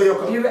òdo pẹ̀lú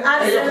ẹyọkan. You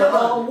add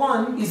 0 or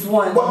 1 is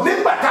 1. Bọ̀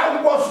nígbà táwọn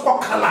bọ́ oṣù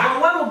kọkànlá.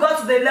 But when we go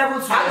to the level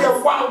 2, A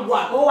jẹ́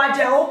 1. ó wá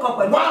jẹ́ ó kan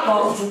pẹ̀lú One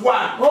ọkọ̀. plus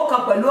 1. Ó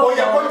kan pẹ̀lú Ó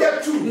yẹ kó ọkọ̀.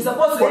 jẹ́ 2. You're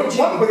supposed to But reach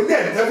wọ́n it. pè ní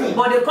ẹ̀ẹ́dẹ́gùn.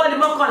 But they call it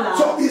mọ́kànlá.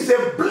 So it's a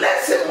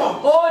blessing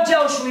month. Ó jẹ́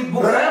oṣù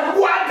ìbùkún. Rẹ̀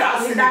wá dà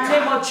sí In the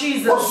name of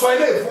Jesus. Ó sọ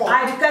ilé ìfún ọ.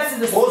 I declare to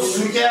the Oṣù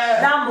spirit.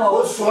 yẹn. That month.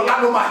 Oṣù ọlá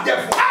ló máa jẹ́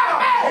fún.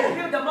 I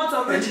reveal the month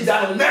of riches. In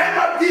the name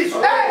of Jesus.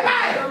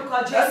 Lórúkọ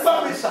Ẹ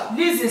gbọ́ mi Jésù. sà.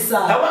 Listen,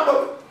 Ẹ sir. wá bọ̀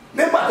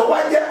nígbà tó wá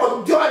jẹ́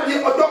ọjọ́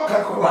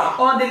kẹkọ̀ọ́.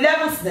 On the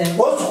 11th day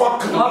Oṣù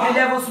kọkànlá. of the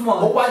 11th Ó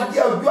month, wá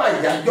jẹ́ ọjọ́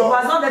it àyájọ́.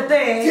 was not the Tí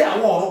day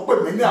àwọn ọ̀run pè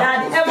mí ní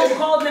that the heaven àpòstélì.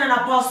 called me an Tí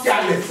a apostle,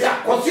 lè fi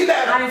àkọsílẹ̀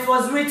rẹ̀. and it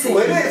was written.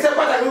 Wèlé iṣẹ́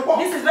pàtàkì pọ̀.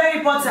 This is very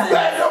important.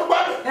 Bẹ́ẹ̀ ló gbọ́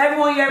mi.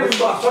 Everyone hear me.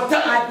 Oṣù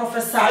àsọtẹ́lẹ̀. I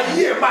prophesy.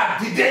 Ayé máa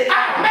dìde.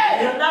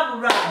 Your love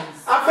will rise.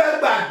 A fẹ́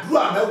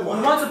gbàdúrà We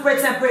mẹ́wàá. want to pray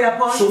 10 prayer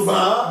points.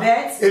 ṣùgbọ́n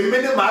èmi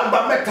ni màá gba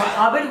mẹ́ta.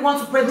 I really want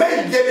to pray.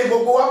 méje ni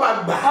gbogbo wa máa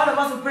gbà. All of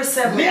us will pray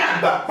 7. ní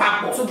àgbà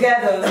papọ̀.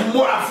 Together.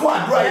 múra fún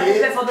àdúrà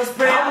yìí. Let's pray for this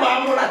prayer. a máa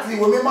múra ti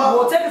ìwé mímọ́.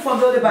 We'll take it from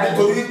the Holy Bible.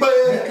 nítorí pé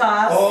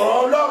because ọ̀rọ̀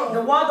Ọlọ́run.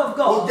 the word of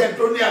God. ó jẹ́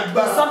tó ní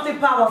agbára. Is something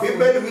powerful.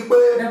 Bíbélì wípé.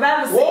 The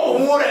Bible says.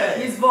 ohùn rẹ̀.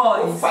 His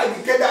voice. ó fa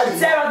ìkédàrí.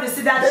 Tear up the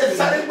cedar tree.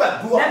 sáré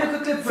gbàdúrà. Let me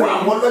quickly pray. fún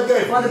àwọn ọlọ́jọ́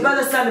ìbí. For the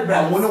brother celebrate.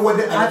 àwọn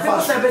oníwọ́dẹ and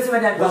people celebrating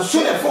when they are gone.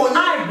 òṣèlè fún yín.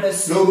 I bless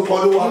you. lórúkọ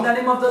Olúwa. In the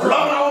name of the Lord.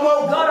 Ọlọ́run àwọn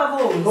ọmọ God of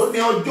hosts. ó ní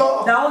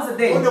ọjọ́. That was the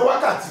day. ó ní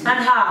wákàtí. And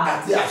how.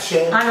 àti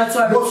àṣẹ. And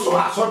authority. mo sọ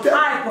àsọtẹ́.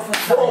 I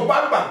prophesy. bó o bá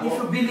gbàgbọ́. If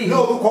you believe. ní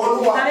orúkọ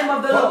Olúwa. In the name of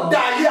the Lord. ọ̀dà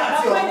ayé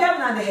àti ọ̀rọ̀.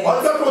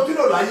 ọjọ́ tó ti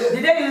lò láyé.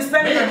 The day you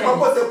spend it on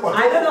it.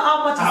 I don't know how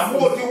much àmú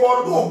o ti wọ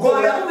ọdún ògo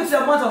rẹ. You are moving to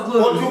a month of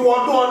glory. o ti wọ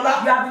ọdún ọlá.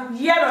 You have been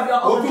year of your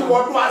honor. o ti wọ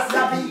ọdún àṣẹ. You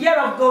have been year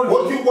of glory. o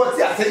ti wọ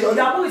ti àṣeyọrí.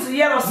 You are moving to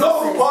year of success.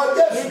 lórúkọ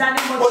Jésù. In the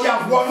name of o yà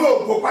wọ ọdún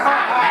ògo padà.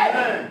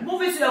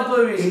 Move into your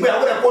glory.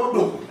 ìgbéyàwó rẹ kó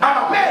dùn.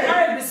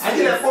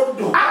 ayé rẹ kó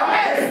dùn.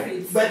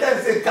 bẹ́tẹ̀ ń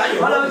ṣe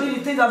káyọ̀. All of you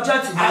think of joy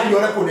today. ayọ̀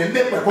rẹ kò ní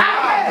ní pẹ̀kọ́.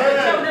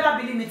 Joy will never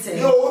be limited.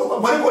 ní orúkọ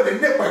mọ́ ní kò ní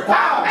ní pẹ̀kọ́.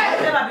 It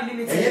will never be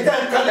limited. èyí tẹ́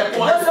ń kálẹ̀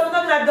fún Those who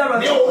don't like God.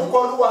 ní orúkọ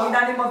Olúwa. In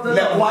the name of the Lord.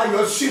 lẹ̀kùn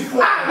ayọ̀ sí fún.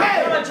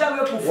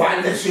 wà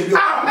á lè ṣe bí o.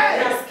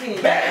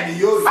 bẹ́ẹ̀ ni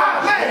yóò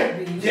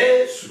ṣe.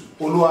 Jésù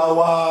Olúwa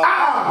wa.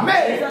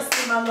 Amen.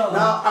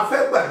 Now a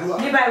fẹ́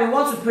gbàdúrà. We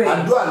want to pray.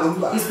 Àdúrà ló ń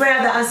gbà. It's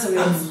prayer that answers.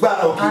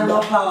 Agbára òkè and gbà. no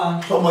power.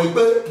 Sọmọ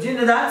ìpè. Do you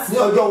know that? Ní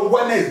ọjọ́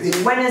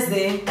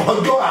Wednesday.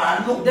 Ọjọ́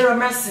àánú. Day of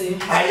mercy.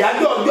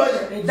 Àyájọ́ ọjọ́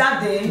yẹn.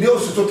 That day. Ní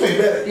oṣù tuntun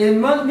ìbẹ̀rẹ̀.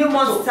 A new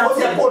month started.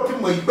 Ó yẹ kó o ti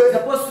mọ̀ ìpè.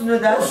 Supposed to know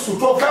that. Oṣù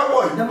tó fẹ́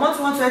wọ̀ yìí. The month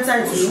you want to enter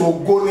into. Oṣù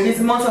ògo ni. Is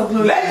the month of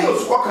glory. Lẹ́yìn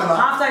oṣù kọkànlá.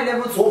 After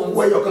 11th month. Ó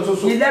wọ ẹyọ kan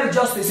ṣoṣo. You left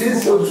just a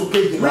single month. Oṣù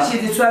kejìlá. Which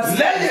is the 12th.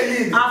 Lẹ́yìn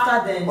èyí. After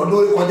then. Ọdún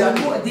orí kọjá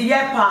ni. The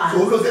year passed.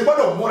 Òun ló ṣe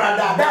gbọ́dọ̀ múra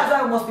dáadáa. That's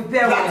why we must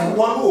prepare well. Láti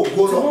wọnú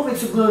ògo lọ. To move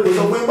into glory.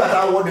 Sọ pé gbàdá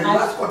wọ the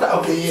last quarter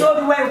of the year. So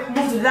the way we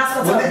move to the last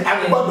quarter of the year.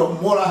 Agbọ́dọ̀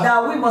múra. That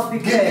we must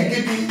prepare.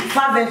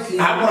 Fervently.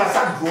 Àmúra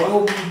sàdúrà.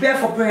 We'll prepare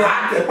for prayer.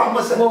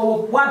 Àtẹ̀pámọ́sẹ̀.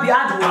 We'll be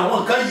hard work.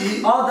 Àwọn kan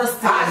yìí. All those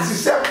things.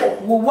 Àṣìṣe pọ̀.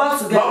 We'll work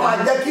together. Lọ́wọ́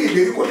ajẹ́ kí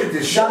ìlérí kò tètè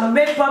ṣe. That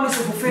make promise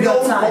to fulfill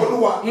your time.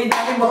 In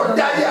the name of the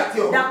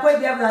Lord. That way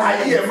the heaven and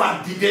ayé ẹ̀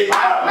máa dìde.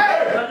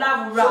 Your love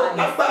will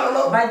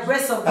rise. By the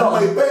grace of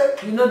God.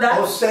 You know that?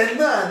 Ọ̀sẹ̀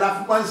náà la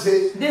fi máa ń ṣe.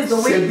 This is the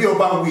week.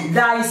 Ṣebíọba week.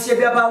 That is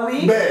Ṣebíọba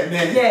week.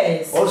 Bẹ́ẹ̀ni.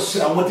 Yes.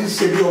 Ọ̀sẹ̀ àwọn tí ń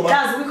ṣebíọba.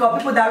 That's the week of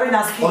people that reign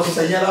as kings.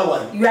 Ọ̀sẹ̀ yẹn la wà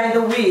ní. You are in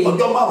the week.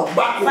 Ọjọ́ márùn-ún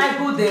gbáko. 5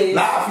 good days.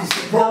 Láàfin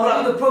sí program. That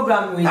will be the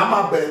program week. A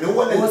máa bẹ̀rẹ̀ ní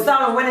Wednesday. We'll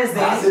start on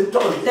Wednesday. A ṣe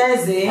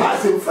Thursday. A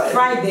ṣe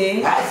Friday.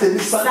 A ṣe ní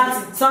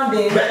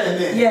Sunday.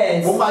 Bẹ́ẹ̀ni.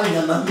 Yes. Mo máa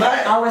yànnà náà.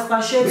 Our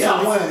explanation. Bí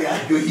àwọn ìrìn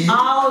àjò yìí.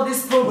 How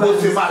this program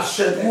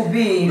will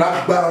be.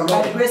 Lágbára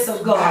by the grace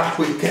of God.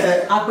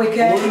 Àpèkẹ́.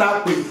 Àpèkẹ́. Ó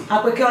lápè.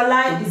 Àpèkẹ́ Ọlá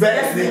is the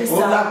guest minister.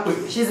 Ó lápè.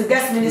 She's a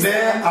guest minister.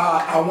 Lẹ́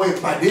àwọn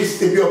ìpàdé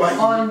Ṣebíọba yìí.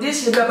 On this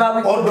Ṣebíọba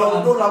week program.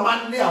 Ọdọọdún la máa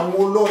ń ní àwọn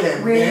olórin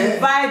ẹ̀mí. We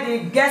invite the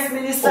guest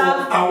minister.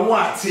 Àwọn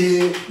àti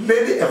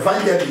lady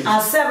evangelist.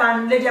 Ourselves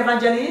and lady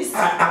evangelist.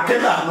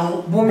 Akínàánú.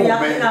 Bùnmi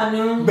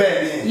Akínàánú.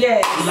 Bẹ́ẹ̀ni.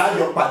 Yes.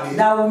 Ìlàjọ pàdé.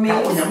 That will meet.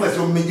 Àwọn èèyàn mọ̀ sí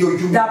omijé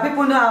ojú mi. That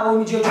people know how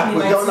omijé ojú mi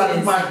might Àpèkẹ́ Ọlá ti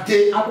máa dé.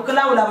 Àpèkẹ́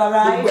Ọlá will have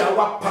arrived. Gbogbo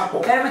àwa papọ̀.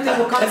 Everything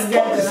will come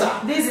together.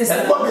 This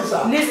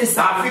is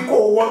àfi kó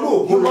wọnú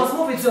ògo lọ. You must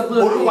move into a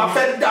glory. Olúwa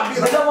fẹ́ dábì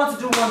rẹ̀. You don't want to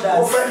do wonders.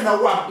 Ó fẹ́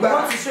náwó agbára. You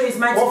want to show his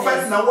mightiness. Ó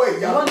fẹ́ náwó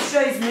ìyá. You want to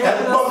show his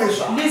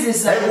miracles. This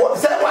is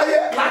ṣe wáyé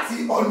láti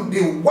on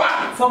the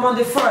one. From on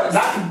the first.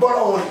 Láti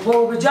bọ́lọ̀ wọn. We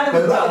will be joining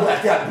with God. Pẹ̀lú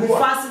àti àdúrà.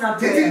 Fasting and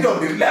prayer. Títí on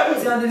the level.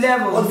 Till on the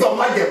level. Ọjọ́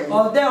májẹ̀mú.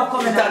 Of day of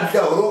covenant.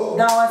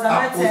 That was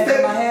anointed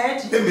in my head.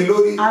 Tèmi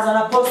lórí. As an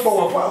apostle. Ó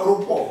bọ̀wọ̀ fún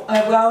arúgbó. I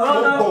will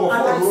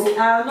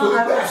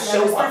not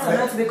respect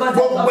anointing because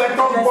gbogbo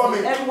ẹ̀tọ́ ń bọ̀ mi.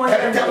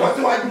 Ẹ̀tẹ̀ wọ́n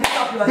ti wájú.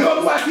 Bí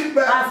Olúwa ti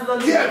bẹ̀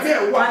tí ẹ̀mí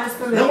ẹ̀ wá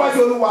níwájú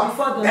Olúwa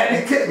ẹni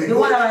kéèmí ló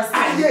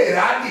ayé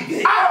rẹ̀ á dìde.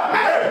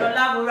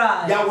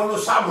 Yàwọ̀ ló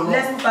sáàmù lọ.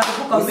 Let's look at the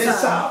book of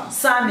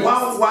Psalms.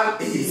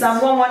 118. Psalm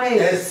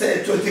 118.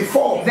 Ẹsẹ̀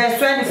 24. Verse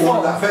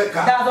 24.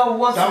 That's all we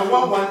want to Psalm do.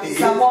 118.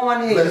 Psalm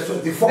 118. Verse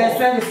 24. Verse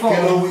 24.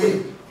 Kí ló wí?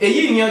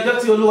 Èyí ni ọjọ́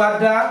tí Olúwa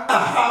dá,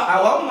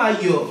 àwa ó máa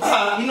yọ̀,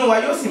 inú wa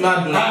yóò sì máa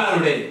dùn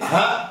nínú rẹ̀.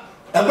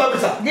 Ẹ gbọ́ mi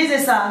sà. This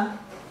is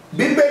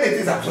Bíbélì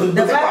ti sàtúntò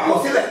the tó fẹ́ pàpọ̀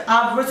sílẹ̀.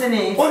 I've written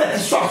it. Ó lè ti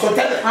sọ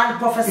àsọtẹ́lẹ̀. And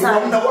prophesied. Ìwọ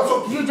ń náwó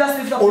sókè. You just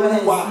lift up your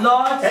hands.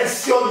 Lord, ẹ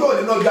sí ọjọ́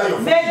òní náà jayọ̀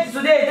fún. make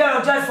today a day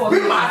of joy for Bí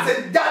me. màá ṣe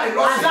jáde And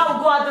lọ́sẹ̀. that will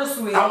go out this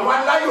way. Àwọn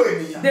aláyọ̀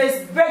ènìyàn. There's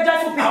very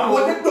joyful people. Àwọn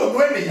onídùnnú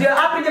ènìyàn. They're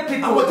happy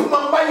people. Àwọn tí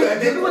máa ń báyọ̀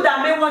ẹni. The people that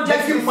make one Jẹ́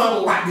kí joyful n máa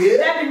soul. pàdé.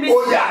 Let me meet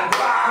Oyè them.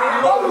 àgbà.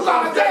 Orúkọ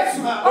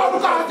Jésù,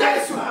 orúkọ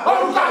Jésù,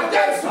 orúkọ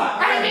Jésù,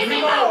 ẹ̀mí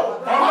mímọ́ o,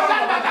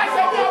 ọlọ́gbàgbà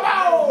ṣe bí ọba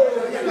o,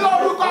 ní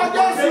orúkọ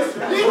Jésù,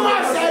 nínú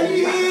ọ̀sẹ̀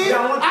yìí,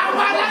 àwọn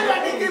aláyọ̀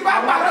ní kí bá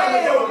pàdé,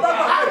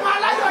 àwọn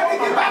aláyọ̀ ní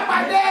kí bá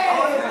pàdé,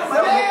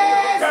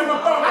 Jésù,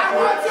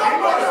 àwọn tí ó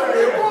gbọdọ̀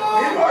rí kú,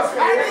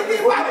 ẹni kí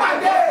bá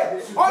pàdé,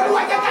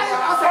 Olúwa jẹ́ ká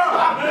yọ̀ ọ̀sẹ̀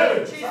wa.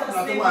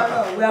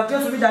 We are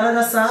going to read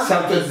another psalm.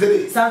 Psalm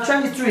 23. Psalm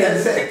 23.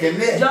 Just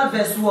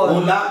verse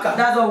 1.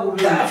 That's what we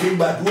read.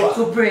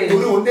 To pray.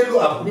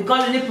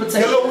 Because you need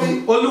protection.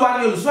 The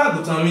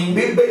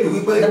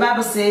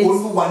Bible says, the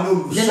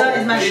Lord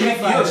is my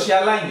shepherd.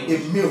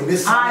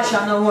 I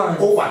shall not want.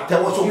 You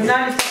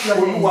now lift up your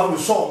hands.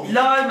 Lord,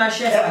 my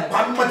shepherd.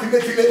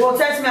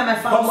 Protect me and my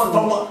family.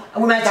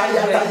 With my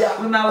children.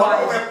 With my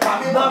wife.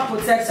 Lord,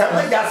 protect us.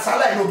 Don't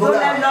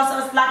let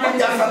us lack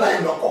anything.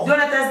 Don't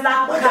let us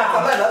lack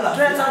cow. Don't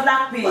let us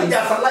lack peace. Don't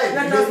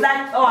let us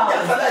lack oil.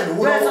 Don't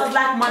let us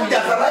lack money.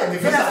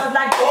 Don't let us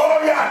lack. Oh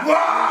yeah,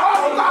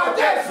 God,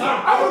 yes,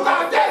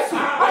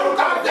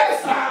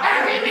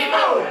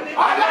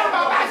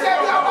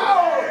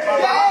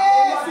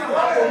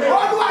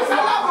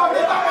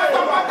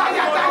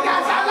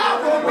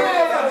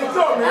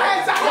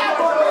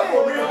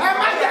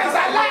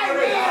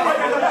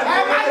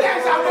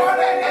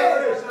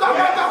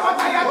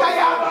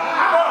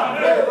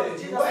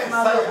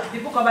 The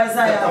book of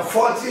Isaiah,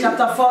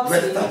 chapter 40,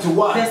 verse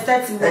 31.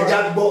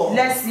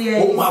 Let's hear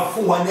it. He will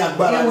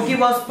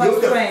give us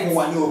strength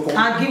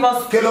and give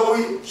us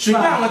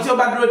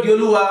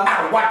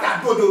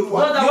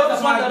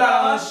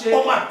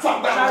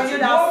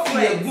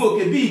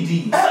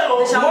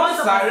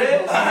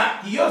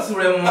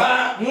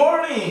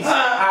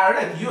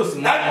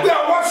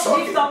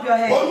lift up your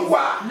head.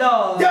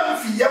 Lord,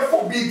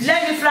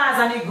 let me fly as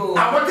an eagle.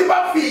 The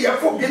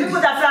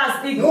people that fly as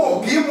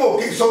eagles,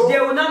 they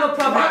will not know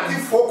problem.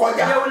 They will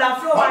have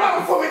flow by. Lord,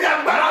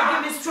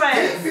 give me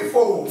strength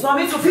for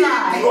me to fly.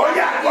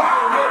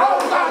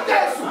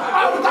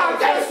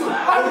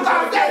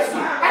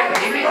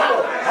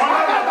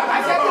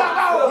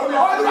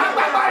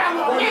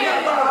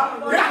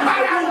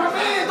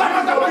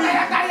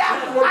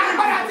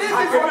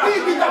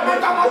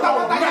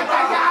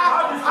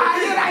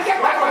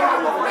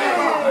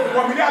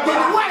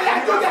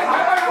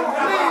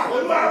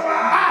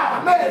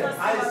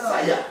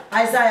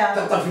 Isaiah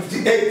chapter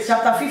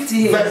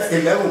 58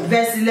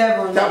 verse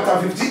 11.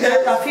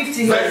 Chapter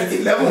 58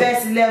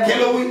 verse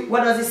 11.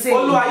 What does it say? The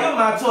Lord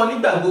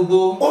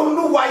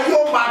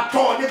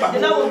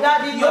will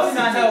guard you.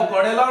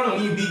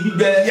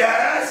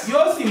 Yes.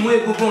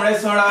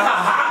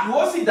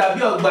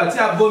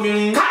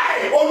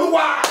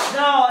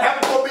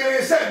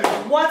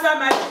 Water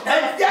my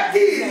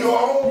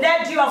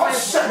let you of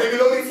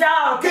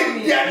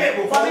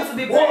for me to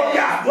be praised.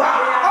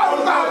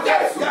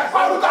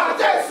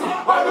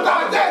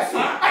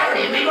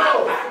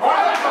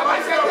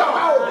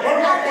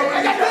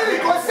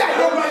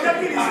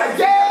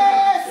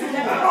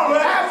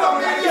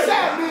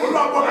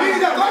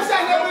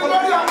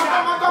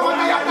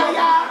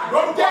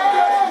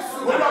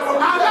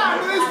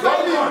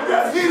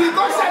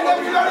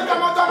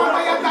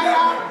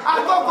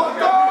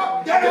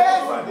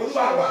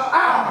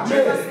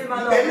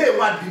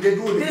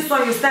 This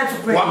one you stand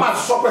to pray. You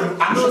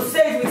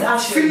say it with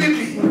action.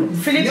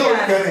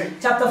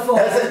 Philippians chapter 4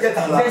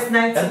 verse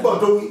 19.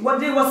 What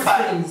did what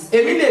says?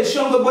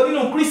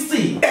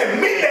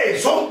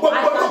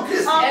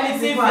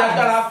 Anything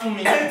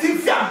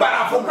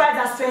Christ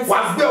has strengthened.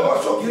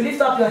 You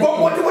lift up your head.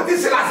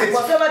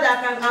 Whatever that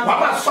can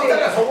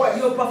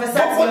you prophesy to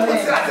your head.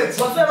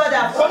 Whatever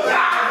that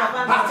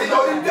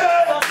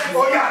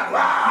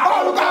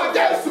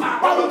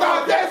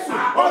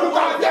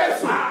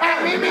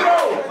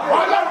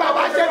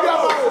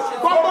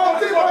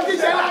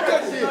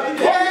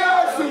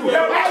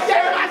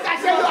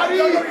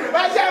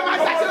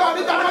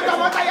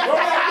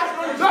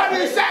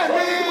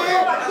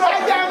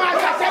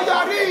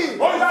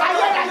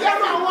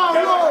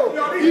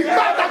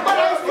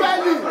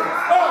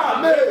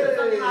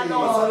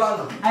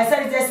I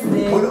said it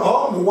yesterday. I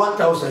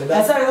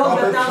said I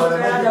hope the thousand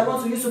naira they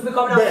want to use to pick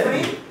up that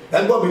free.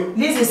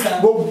 Listen, sir.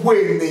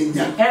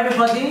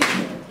 Everybody,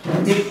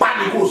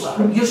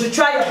 you should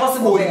try your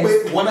possible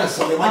best.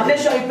 And make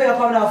sure you pay your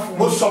coming out food.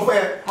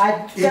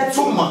 I said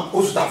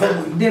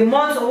the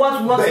month of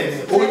what we want you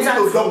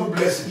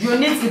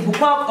need the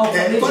book of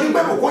population.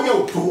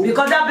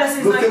 Because that blessing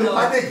is not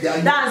enough.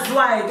 That's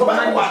why you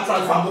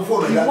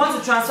want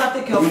to transfer,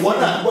 take your food.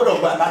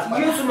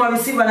 You too must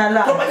receive an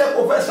alarm.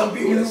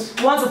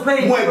 You want to pay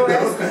in hold your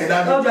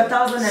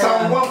 1,000 naira.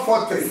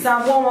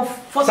 Psalm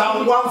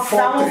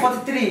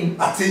 143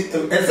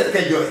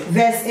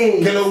 verse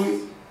 8.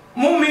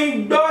 Mú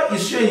mi gbọ́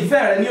ìṣe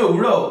ìfẹ́ rẹ ní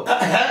òwúrọ̀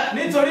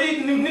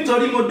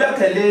nítorí mo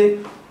gbẹ́kẹ̀lé.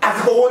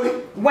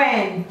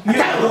 When? In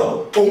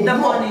the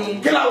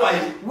morning.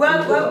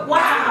 What time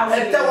are we?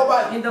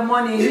 In the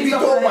morning.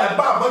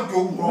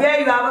 Where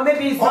you are,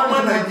 maybe it's not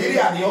in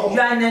Nigeria. You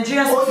are in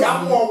Nigeria.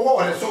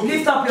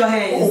 Lift up your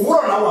hands.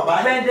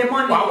 When the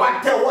morning.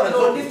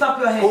 Lord, lift up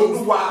your hands.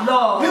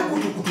 Lord,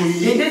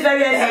 in this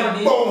very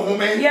early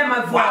morning, hear my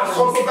voice.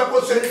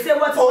 Say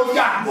what you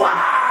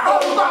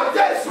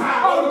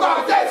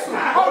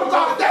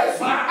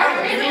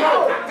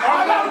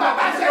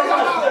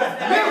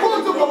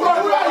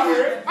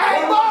I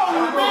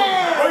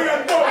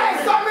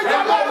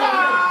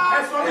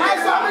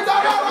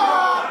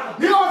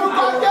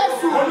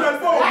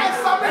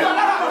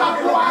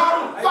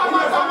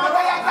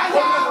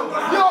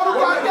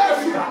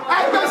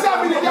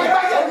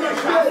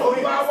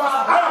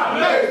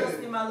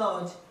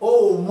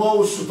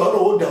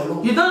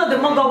You don't know the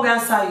month God will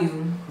answer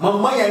you.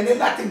 Mama yẹn ní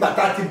láti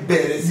gbàtà ti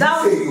bẹ̀rẹ̀ sí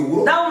ṣe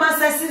ìwúrò. That woman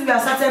said since we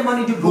have started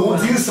money to go. Lòun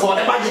ti ń sọ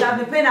ọ́ She has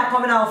been paying her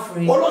coming out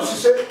offering.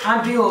 Olóṣìṣẹ́.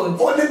 And behold.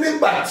 Ó ní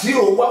nígbà tí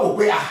òun wá wò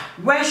pé à.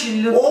 When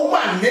she looked. Ó mà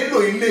nílò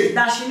ilé.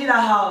 That she need a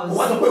house.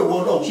 Wọ́n sọ pé ìwọ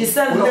náà. She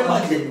said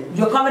Lord.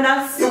 Your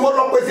covenant. Ìwọ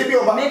lọ pé síbí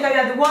ọba. Make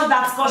her the one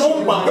that calls you. Mo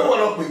mọ̀ pé wọ́n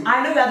lọ pè.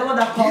 I know you are the one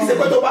that called. Kì í ṣe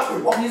pé tó bá pè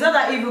wọ́n. It's not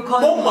that if you call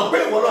me. Mo mọ̀ pé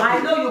ìwọ lọ pè. I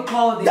know you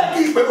called it. Jẹ́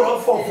kí ìpè wọn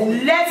fọ̀ fún mi.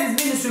 Let his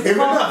ministry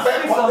come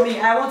free for me.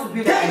 I want to be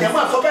there. Kẹ́hìn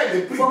máa sọ bẹ́ẹ̀ lè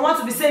pè. For one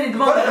to be saying in the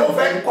month of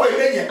November. I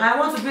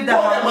want to be there.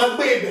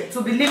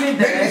 To be living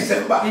there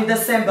in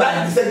December.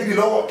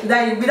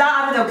 That without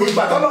having a good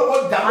man. And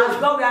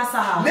God will answer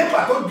her. When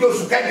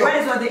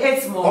it was the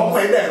 8th month.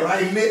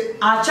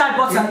 Our child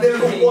bought a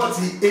building. A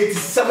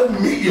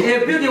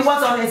building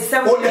worth on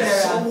 87 million.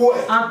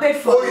 And paid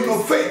for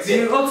it.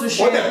 He wrote to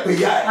share.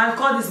 And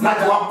called his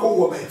mother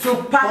to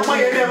pack it.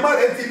 The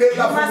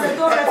man said,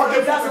 don't let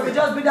it be we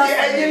just be there.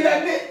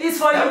 It's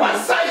for you.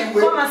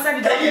 Come and send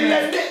it down.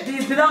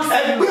 This belongs to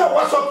you.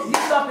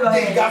 Lift up your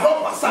head. In the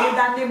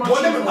name of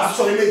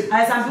Jesus.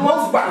 As I'm doing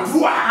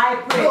I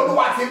pray.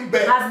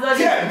 As Lord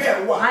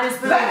and His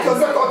Spirit.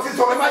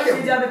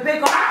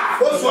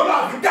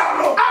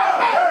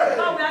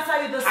 God will answer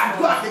you this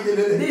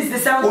morning. This is the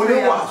seventh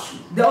prayer.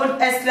 The old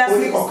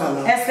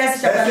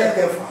Ecclesiastes chapter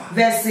 11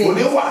 verse 6.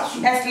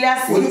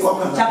 Ecclesiastes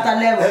chapter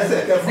 11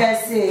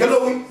 verse 6.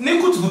 Ní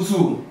kùtùkùtù.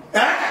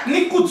 Ní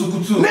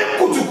kùtùkùtù.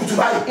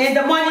 In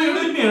the morning. Fún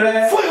irúgbìn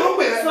rẹ.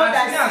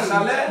 Àti ní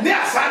àṣálẹ́. Ní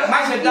àṣálẹ́. Má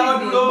ṣe dáwọ́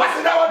dúró. Má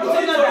ṣe dáwọ́ dúró.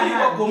 Nítorí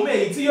ìwọ̀gùn mi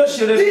èyí tí yóò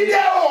ṣe rere.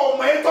 Dídé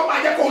ọmọ yẹn tó máa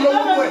jẹ́ kó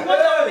lówó ẹ̀. What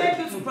will make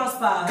you to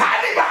prosper?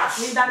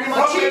 In the name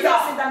of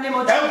Jesus. In the name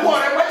of Jesus.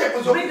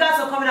 Bring us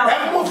your coming out.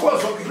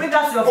 Bring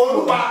us your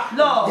food.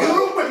 Lord.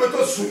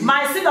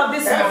 My seed of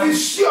this month.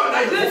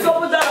 Please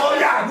open that door.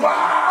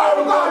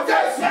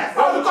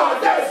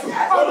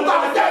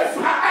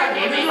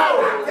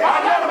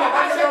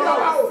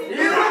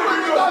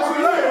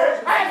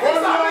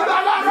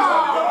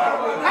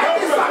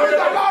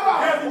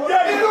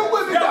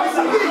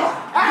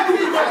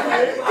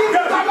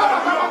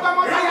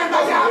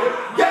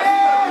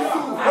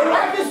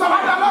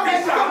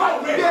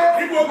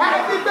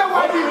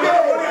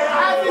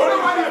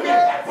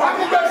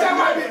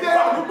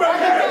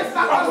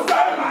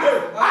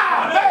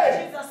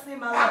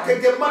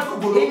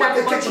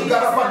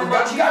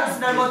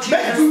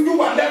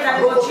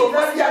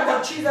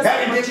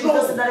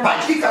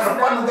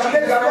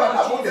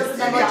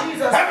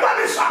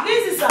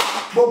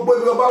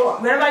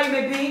 Wherever you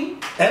may be,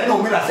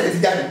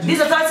 this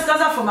authority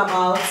comes out from my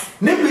mouth.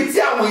 Where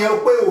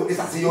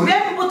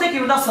people think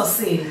you will not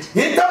succeed,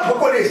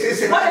 what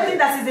they think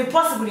that is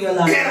impossible in your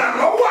life,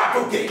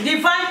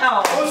 divine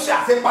help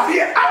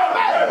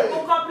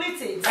will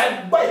complete it.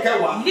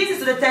 This is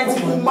to the 10th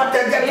month.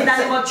 In the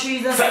name of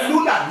Jesus. In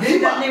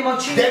the name of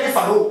Jesus.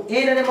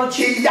 In the name of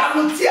Jesus. The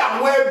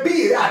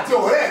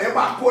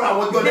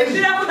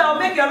miracle that will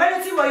make your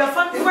relative or your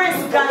family friends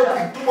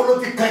together.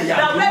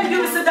 Now where did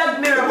you receive that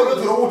miracle?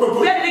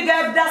 Where did you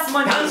get that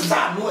money?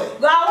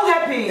 How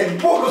happy?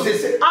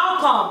 How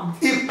come?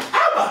 They will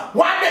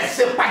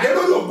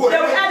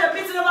end up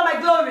meeting over my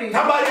glory. If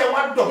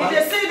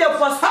they see the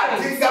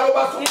prosperity. In the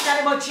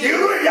name of Jesus.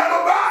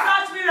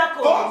 Such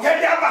miracle.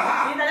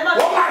 In the name of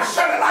Jesus.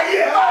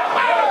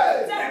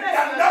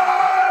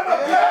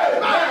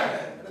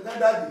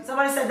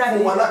 Somebody said that.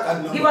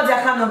 Give us the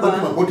account number.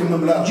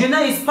 You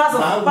know it's pass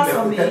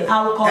on me. I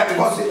will call it.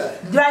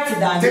 Write it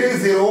down.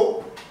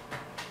 30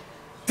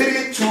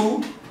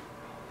 32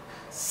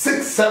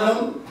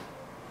 67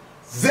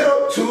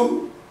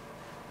 02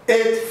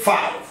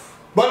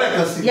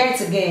 85.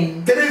 Yet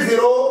again.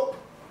 30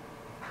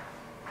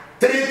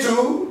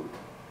 32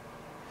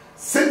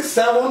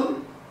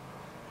 67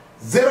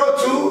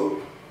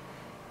 02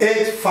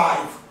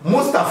 85.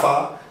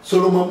 Mustafa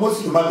Solomon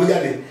Muslim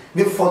Maguyade,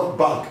 the fourth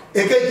bank.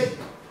 Again,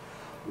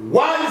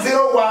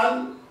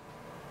 101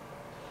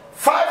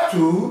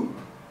 52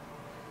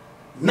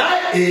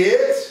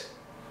 98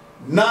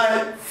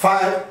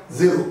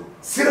 950.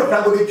 Syrup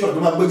Nagodi Church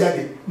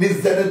Maguyade,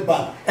 this Zenith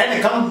Bank. And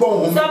it can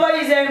go. Somebody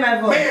is hearing my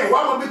voice. I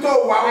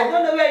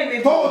don't know where you may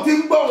be. That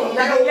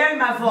is hearing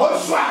my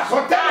voice. I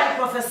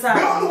prophesy. As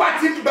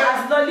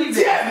Lord lives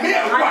and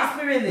His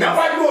Spirit lives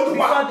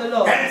before the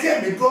Lord.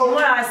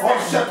 When I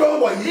stand,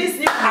 this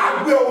new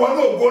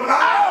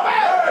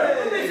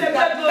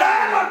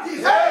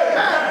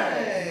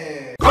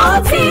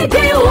ó ti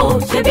dé o,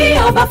 ṣebí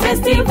ọba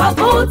festival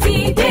ó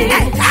ti dé.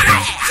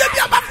 Ṣebí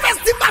ọba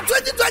festival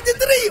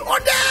 2023 ó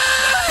dé.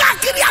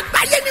 Káàkiri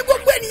àgbáyé ni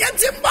gbogbo ènìyàn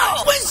ti ń bọ̀.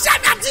 Fún iṣẹ́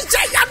mi àti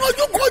iṣẹ́ ìyanu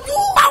ojúkojú.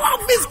 Power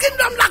of His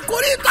Kingdom la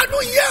kórí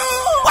ìtọ́dún yìí o.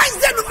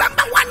 Wednesday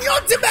November 1 ni ó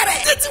ti bẹ̀rẹ̀.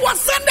 Títí wọ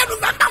Sunday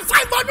November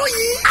 5 ọdún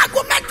yìí. Aago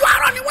 8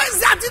 àárọ̀ ni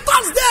Wednesday àti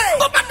Thursday.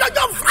 Tó bá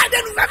dọjọ́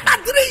Friday November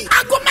 3.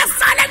 Aago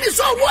 9 ní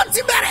ṣọ́ọ̀wọ́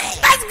ti bẹ̀rẹ̀.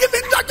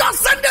 Thanksgiving dọjọ́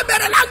Sunday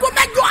bẹ̀rẹ̀ láago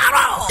 8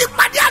 àárọ̀.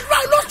 Ìpàdé àdúrà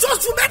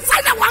olóṣooṣù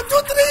mẹ́tàlá 1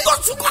 2 3.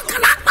 Oṣù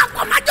kọkànlá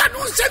àpapọ̀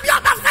májọ̀dún Ṣebí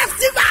Ọba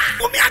festival.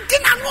 Omi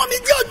akínàánú omi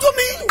jẹ́ ojú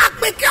mi.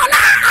 Àpèkẹ́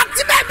ọlá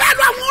àti bẹ́ẹ̀ bẹ́ẹ̀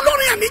lọ àwọn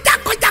olórin ẹ̀mí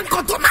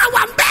jákọ̀jákọ̀ tó máa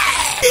wà ń bẹ́ẹ̀.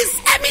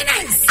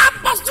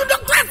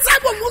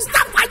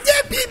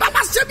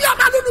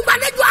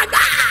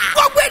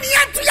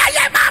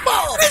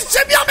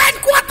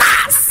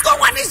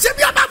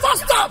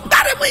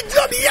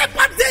 omi yẹ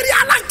pàtẹ́rì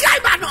alákẹ́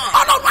ìbànú.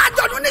 Ọlọ́run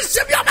àjọ̀dún ní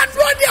ṣebí ọba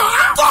dúró ní ọ.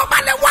 Tó o bá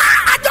lè wá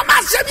àjọ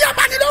máa ṣebí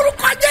ọba ní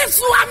lórúkọ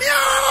Jésù àmì ọ́.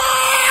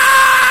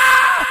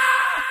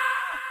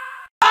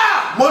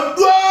 Mo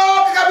dúró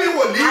gẹ́gẹ́ bí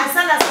wòlíì. I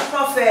stand as a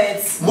prophet.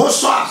 Mo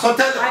sọ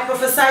àsọtẹ́lẹ̀. I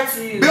prophesy to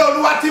you. Bí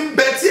Olúwa ti ń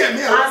bẹ tí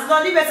ẹ̀mí rẹ̀. As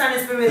God lives and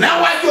His Spirit.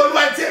 Níwájú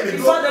Olúwa tí ẹ̀mí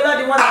dúró. Before the Lord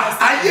the one that has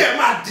ayé ẹ̀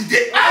máa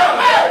dìde.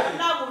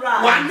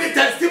 Wà ní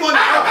testimony.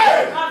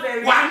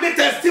 Wà ní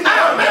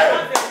testimony.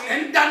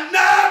 In the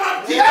name of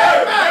Jesus.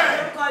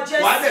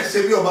 Wà á dẹ̀ ṣe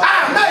bí ọba.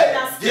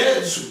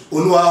 Jésù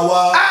Olúwa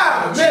wa.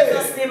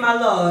 Jesus name my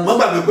Lord. Mo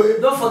gbàgbé pé.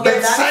 Don't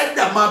forget that.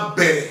 Bethsaida máa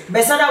bẹ̀rẹ̀.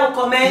 Bethsaida will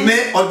commence. Ní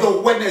ọjọ́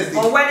Wednesday.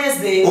 On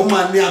Wednesday. Ó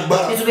máa ní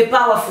agbára. It will be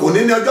powerful. Òní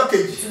ní ọjọ́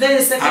kejì. Today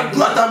is the second day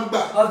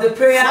of the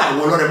prayer. Fún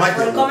àwọn ọlọ́rẹ̀ má jẹ̀mú.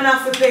 For the covenant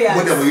for prayer.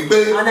 Mo dẹ̀ mọ̀ wípé.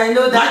 And I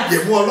know that. Má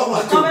jẹ̀mú Ọlọ́run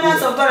àti the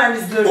covenant of God and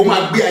His glory. Ó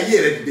máa gbé ayé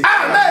rẹ̀ dìde.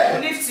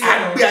 Amen. Lift you. Á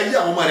gbé ayé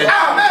àwọn ọmọ rẹ̀ dìde.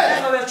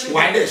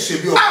 Wà á dẹ̀ ṣe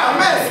bí ọba.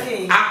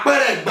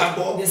 Àpẹẹrẹ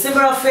ìgbàgbọ́. The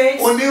symbol of faith.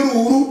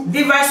 Onírúurú.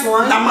 Diverse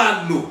one. La máa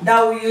lò.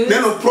 That we use.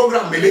 Nínú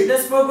program mi.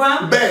 This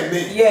program.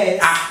 Bẹ́ẹ̀ni. Yes.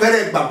 Àpẹẹrẹ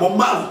ìgbàgbọ́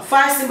márùn.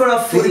 5 symbol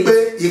of faith. Torí pé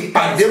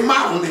ìpàdé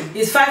márùn ni.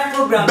 It's 5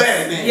 programs.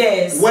 Bẹ́ẹ̀ni.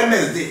 Yes.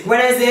 Wednesday.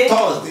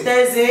 Thursday.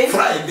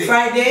 Friday.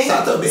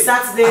 Saturday.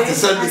 Àti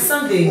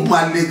Sunday. Ó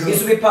máa le gan. It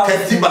will be powerful.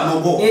 Kẹ́tí ìbànú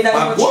bọ̀.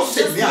 Bàbá ó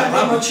sì ní àrà mi.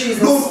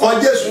 Lórúkọ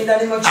Jésù.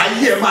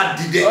 Ayé ẹ̀ máa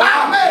dìde.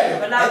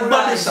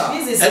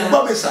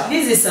 Ẹgbọ́n mi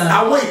sà.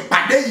 Àwọn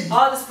ìpàdé yìí.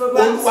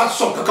 Olúwa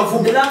sọ kankan fún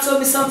mi. The Lord told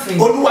me something.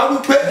 Olúwa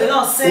wípé The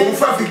Lord said. òun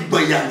fẹ́ fi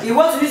gbọ̀nyàn. He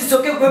wants to use it to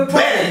keep good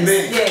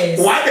progress. Yes.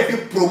 Wà á lè fi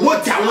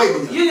promote àwọn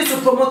ènìyàn. You need to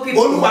promote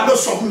people. Olúwa ló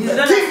sọ fún mi. Tí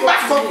n bá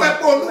sọ pé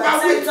Olúwa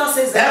wí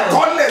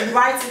ẹ̀kọ́ lẹ̀ mi.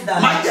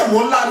 Máa jẹ̀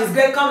mọ́ ńlá mi.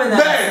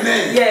 Bẹ́ẹ̀ni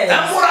ẹ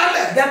múra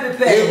lẹ̀.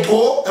 Èkó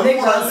ẹ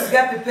múra lẹ̀.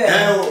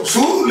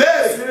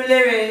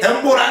 Sùúrùlérè ẹ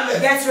múra lẹ̀.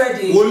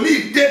 Wòlíì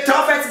dé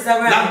tán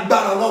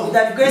lágbára náà.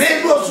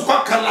 Nínú oṣù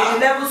kọkànlá.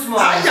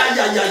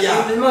 Ayayayaya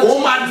ó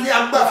máa ní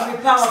agbára.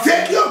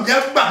 Stadium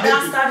yẹn gbà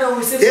méjì.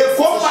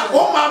 Èkó ó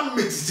máa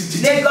mì tìtìtì.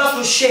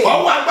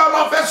 Ọwọ́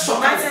agbára fẹ́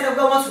sọ̀rọ̀.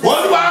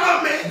 Olúwa rán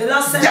mi.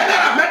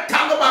 General mẹ́ta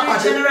ló máa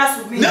pàdé.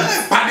 Nínú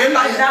ìpàdé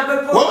láyé.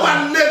 Wọ́n máa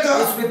lé gan.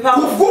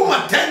 Kúkú mà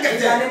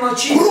tẹ́ngẹ̀jẹ̀.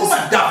 Kúrú mà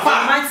dàfà.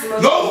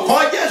 Lórúkọ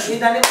Jésù.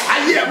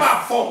 Ayé ẹ̀ máa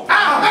fọ́.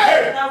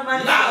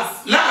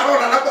 Láàárọ̀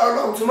lálágbára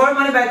Ọlọ́run. Tomorrow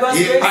morning by God's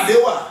grace. Ìpàdé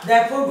wà. The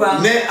program.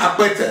 Ní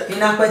Apẹtẹ.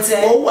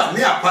 Ó wà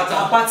ní Àpáta.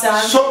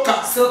 Sókà.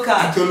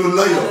 Àti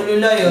Olúlọ́yọ̀.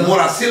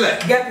 Múra sílẹ̀.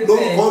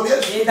 Lórúkọ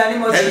Jésù.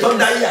 Ẹ̀tọ́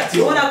dáyé àti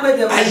ọ̀.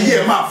 Ayé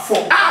ẹ̀ máa fọ́.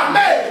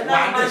 Wà á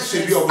dẹ̀ ṣe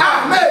bí ọmọ.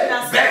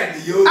 Bẹ́ẹ̀ ni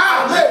yóò.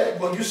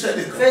 Bọ́jú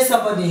sẹ́ni kan.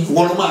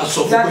 Wọ́n ló máa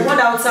sọ fún pé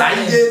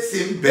ayé ti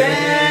ń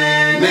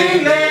bẹ̀ẹ́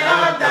nílé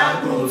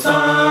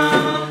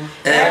àdàgùntàn.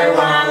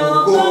 Ẹwà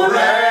ògo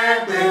rẹ̀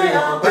pé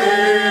ọ̀pẹ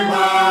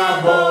máa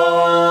bọ̀.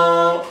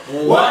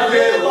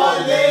 Wọlé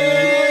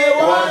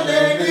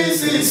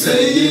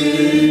nísinsìnyí.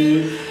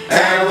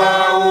 Ẹwà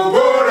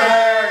ògo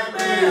rẹ̀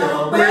pé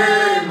ọ̀pẹ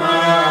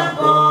máa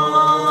bọ̀.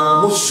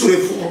 Mo súre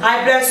fún ọ. I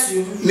bless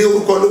you. Ní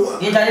orúkọ ló wà.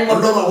 In the name of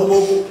Ọlọ́run àwọn ọmọ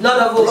ogun. Lord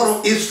of hosts. Ọlọ́run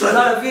Israel.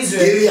 Lord of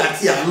Israel. Èrè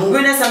àti àánú.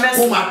 Goodness and mercy.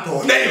 Kó máa tọ̀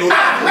lẹ́yìn lórí.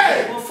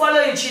 Will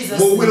follow in Jesus.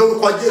 Mo wí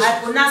lórúkọ Jésù. I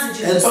pronounce in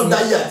Jesus' Ẹ̀tọ́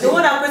dáyé name. àti The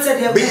one that created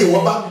the bí ìwọ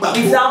bá heaven.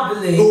 If thou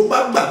believe. tó bá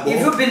gbàgbọ́. If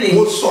you believe.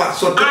 Mo sọ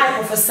àsọtẹ́lẹ̀. I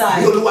prophesy.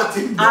 Bí Olúwa ti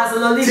ń bọ̀. As the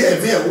Lord lives. Tí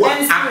ẹ̀mí ẹ̀ wá.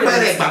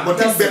 Àpẹẹrẹ ìgbàgbọ́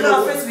tí ń bẹ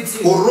lọ́wọ́.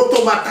 Òró tó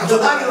máa ta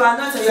sọ́dọ̀ rẹ̀.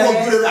 Fún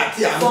ojúrere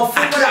àti àánú.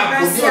 Àti ààbò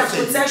ní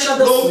ọ̀sẹ̀.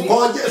 Lórúkọ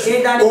Jésù.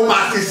 Ó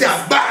máa ti ṣe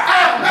àgbára.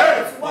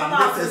 Wà ní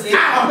tẹ̀sí.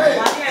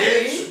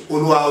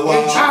 Olúwa wa.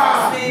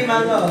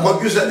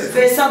 Kọjú sẹ́lẹ̀.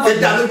 Ṣé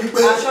dá lójú pé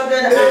èmi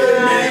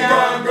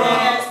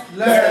gangan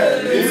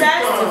lẹ́ẹ̀rí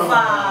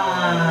Testify.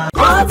 Ó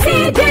ti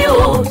dé o,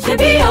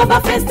 ṣebí ọba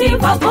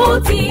festival ó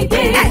ti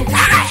dé.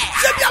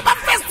 Ṣebí ọba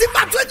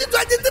festival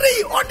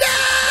 2023 ó dé.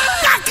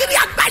 Káàkiri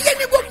àgbáyé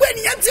ni gbogbo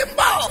ènìyàn ti ń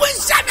bọ̀. Fún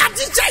iṣẹ́ mi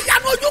àti iṣẹ́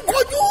ìyanu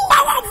ojúkojú.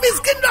 Power of His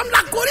Kingdom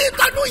la kórè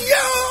ìtọ́dún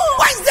yìí o.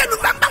 Wednesday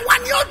November 1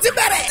 ni ó ti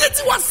bẹ̀rẹ̀.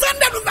 Títí wọ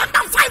Sunday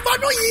November 5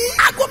 ọdún yìí.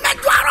 Aago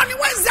 8 àárọ̀ ni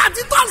Wednesday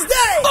àti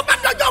Thursday. Tó bá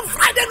dọjọ́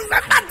Friday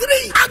November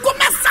 3. Aago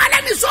 9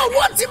 ní sọ́ọ̀rù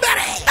ó ti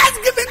bẹ̀rẹ̀.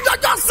 Thanksgiving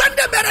dọjọ́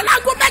Sunday bẹ̀rẹ̀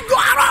láago 8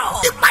 àárọ̀.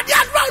 Ìpàdé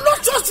àdúrà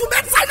olóṣooṣù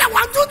Bethsaida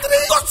 1, 2,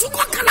 3. Oṣù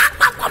kọkànlá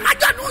àpapọ̀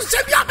májọ̀dún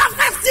Ṣebí Ọba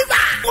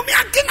festival. Omi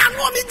akínàánú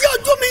omi jẹ́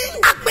ojú mi.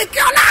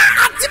 Àpèkẹ́ ọlá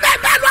àti bẹ́ẹ̀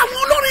bẹ́ẹ̀ lọ àwọn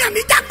olórin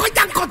ẹ̀mí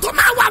jákòjákò tó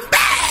máa wà ń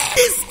bẹ́ẹ̀.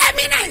 His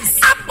Eminence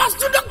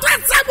Apostle Dr.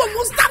 Sebo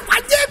Mustapha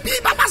JP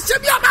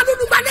Babasebioba Ọba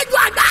lólùgbàlejò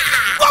àgbà.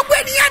 Gbogbo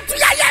ènìyàn tún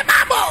yáyẹ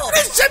máa bọ̀.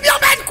 Ní Ṣebí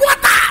Ọba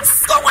headquarters.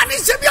 Tó wà ní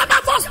Ṣebí Ọba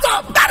bus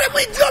stop. Dárẹ́mú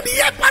ìdí omi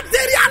yẹ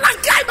pàtẹ́rì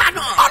alákẹ́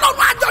Ìbàdàn.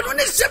 Ọlọ́run àjọ̀dún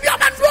ní Ṣebí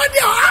Ọba dúró ní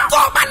ọ. Tó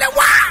o balẹ̀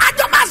wá.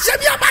 Àjọ máa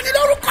Ṣebí Ọba ní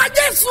lórúkọ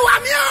Jésù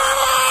àmì ọ́.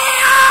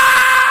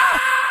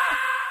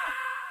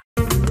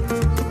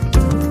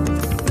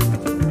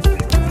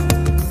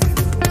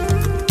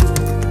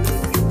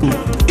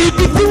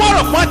 Ibi tí wọ́n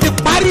rò wọ́n ti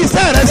parí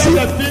iṣẹ́ rẹ̀ sí.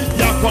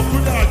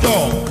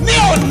 Ní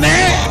òní,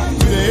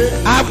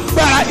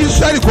 agbára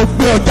Ísírẹ́lì kò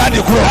gbé ọ jáde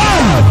kúrò.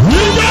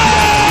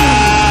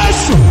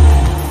 Jésù.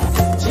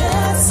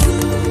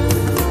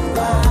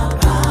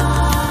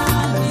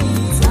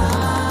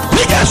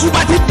 Bí Jésù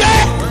bá ti dé,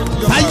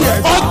 ayé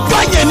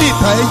ọjọ́ yẹn ní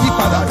ìtàn ẹ yí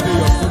padà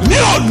ní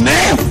òní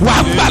wà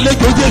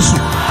gbàlejò Jésù.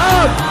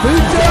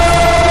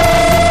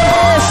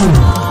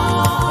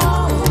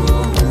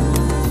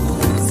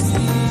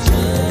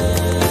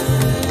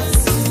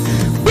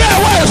 gbé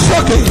ẹwọ́ ẹ̀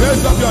sókè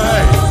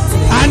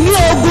àní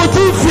ogun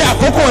tí ń fi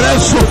àkókò rẹ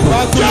ṣòfò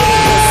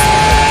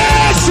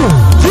Jésù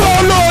tí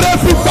olóore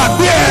fi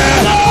gbàgbé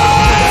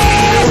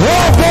ẹ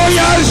ogun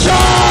yẹn ṣá.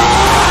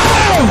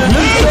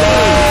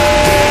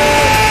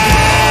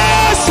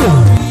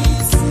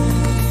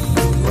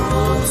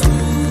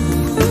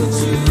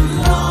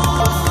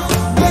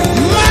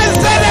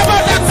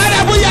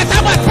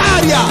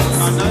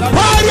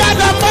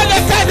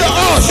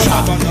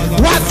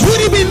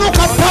 Waturi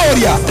binuka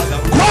pauria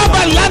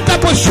koba lanta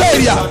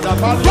posheria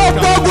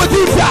gbogbo ogun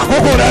tí fi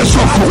àkókò rẹ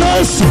ṣòfò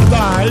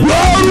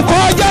lórúkọ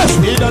Jésù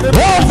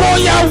ogun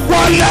yẹn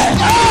wọlé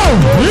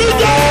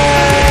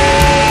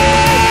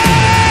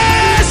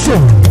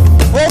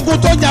ogun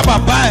tó jà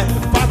bàbá ẹ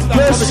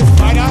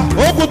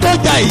ogun tó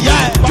jà ìyá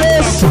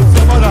ẹ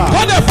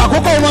wọ́n lè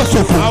fàkókò wọn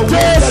ṣòfò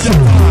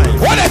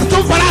wọ́n lè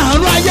tún fara hàn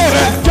ní ayé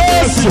rẹ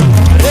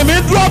èmi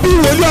dúró bí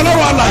wòlíì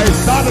Ọlọ́run àlàyé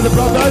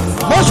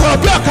mo sọ̀rọ̀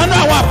bí ọ̀kan náà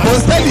àwọn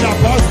àpòstélì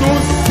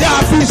tí a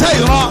fi iṣẹ́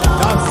ìran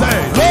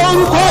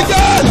lórúkọ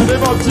Jésù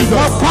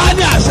wọ́n pa á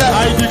ní àṣẹ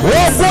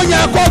ogun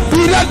yẹn kó fi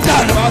rẹ̀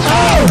dànù.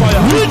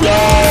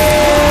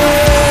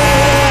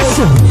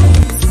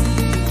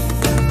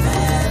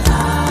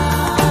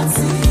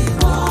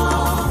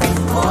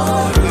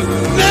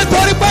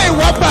 nítorí pé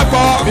ìwọ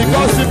gbàgbọ́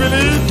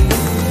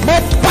mo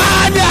pa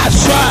á ní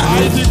àṣẹ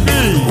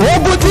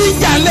ogun tí ń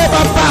jà lé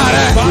bàbá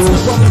rẹ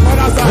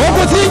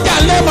ogun tí ń jà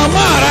lé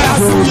màmá rẹ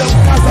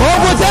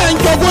ogun tí ń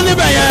jogún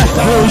níbẹ̀ yẹn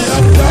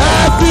ẹ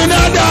fi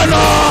iná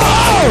dáná.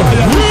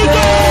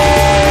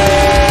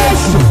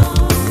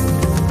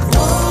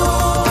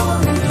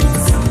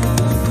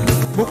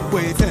 gbogbo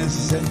èyí tẹ̀ ń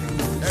ṣiṣẹ́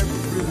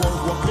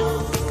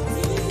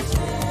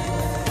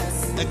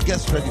ẹ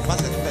get ready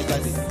pásítọ̀ fẹ́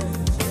jáde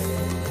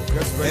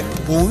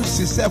òun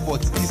ṣiṣẹ́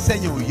but iṣẹ́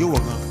yẹn ò yé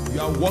wọ̀ gan. You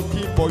are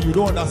working but you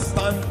don't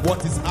understand what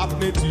is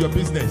happening to your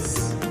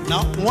business.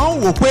 Now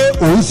wọ́n wò pé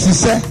òun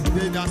ṣiṣẹ́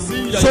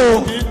so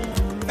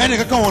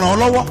ẹnìkankan wọ̀n ràn ọ́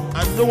lọ́wọ́.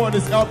 And no one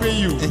is helping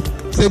you.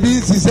 ṣebí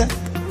ń ṣiṣẹ́.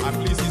 At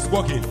least he's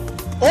working.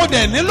 ó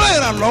dẹ̀ nílò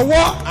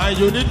ìrànlọ́wọ́. And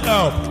you need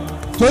help.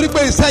 torí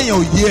pé iṣẹ́ yẹn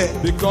ò yé ẹ.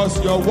 Because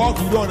your work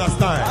you don't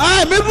understand.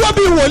 mi dúró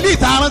bí wòlíì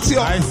tá a rántí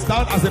ọ. I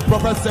stand as a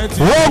prophet sent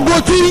to you.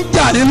 ogun tí ń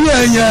jà nínú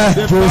ẹ yẹn.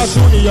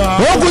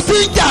 ogun tí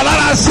ń jà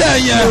lára sí ẹ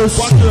yẹn.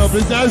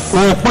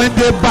 òpin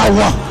dé bá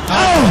wa.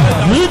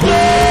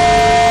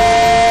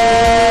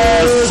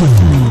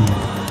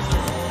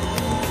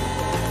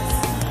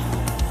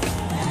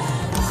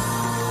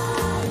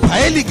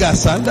 Paeli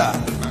gasanda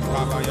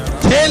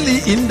teli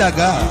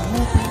indaga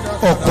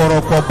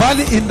okoroko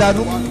bali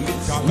indanu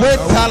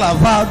wetala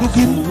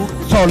vadukin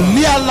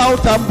solia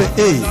lautambe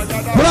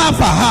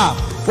brafa ha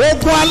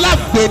ogun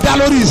alágbèdá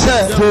lórí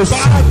iṣẹ́.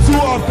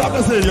 Battle of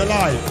darkness in your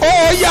life. Ó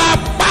yá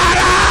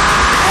para.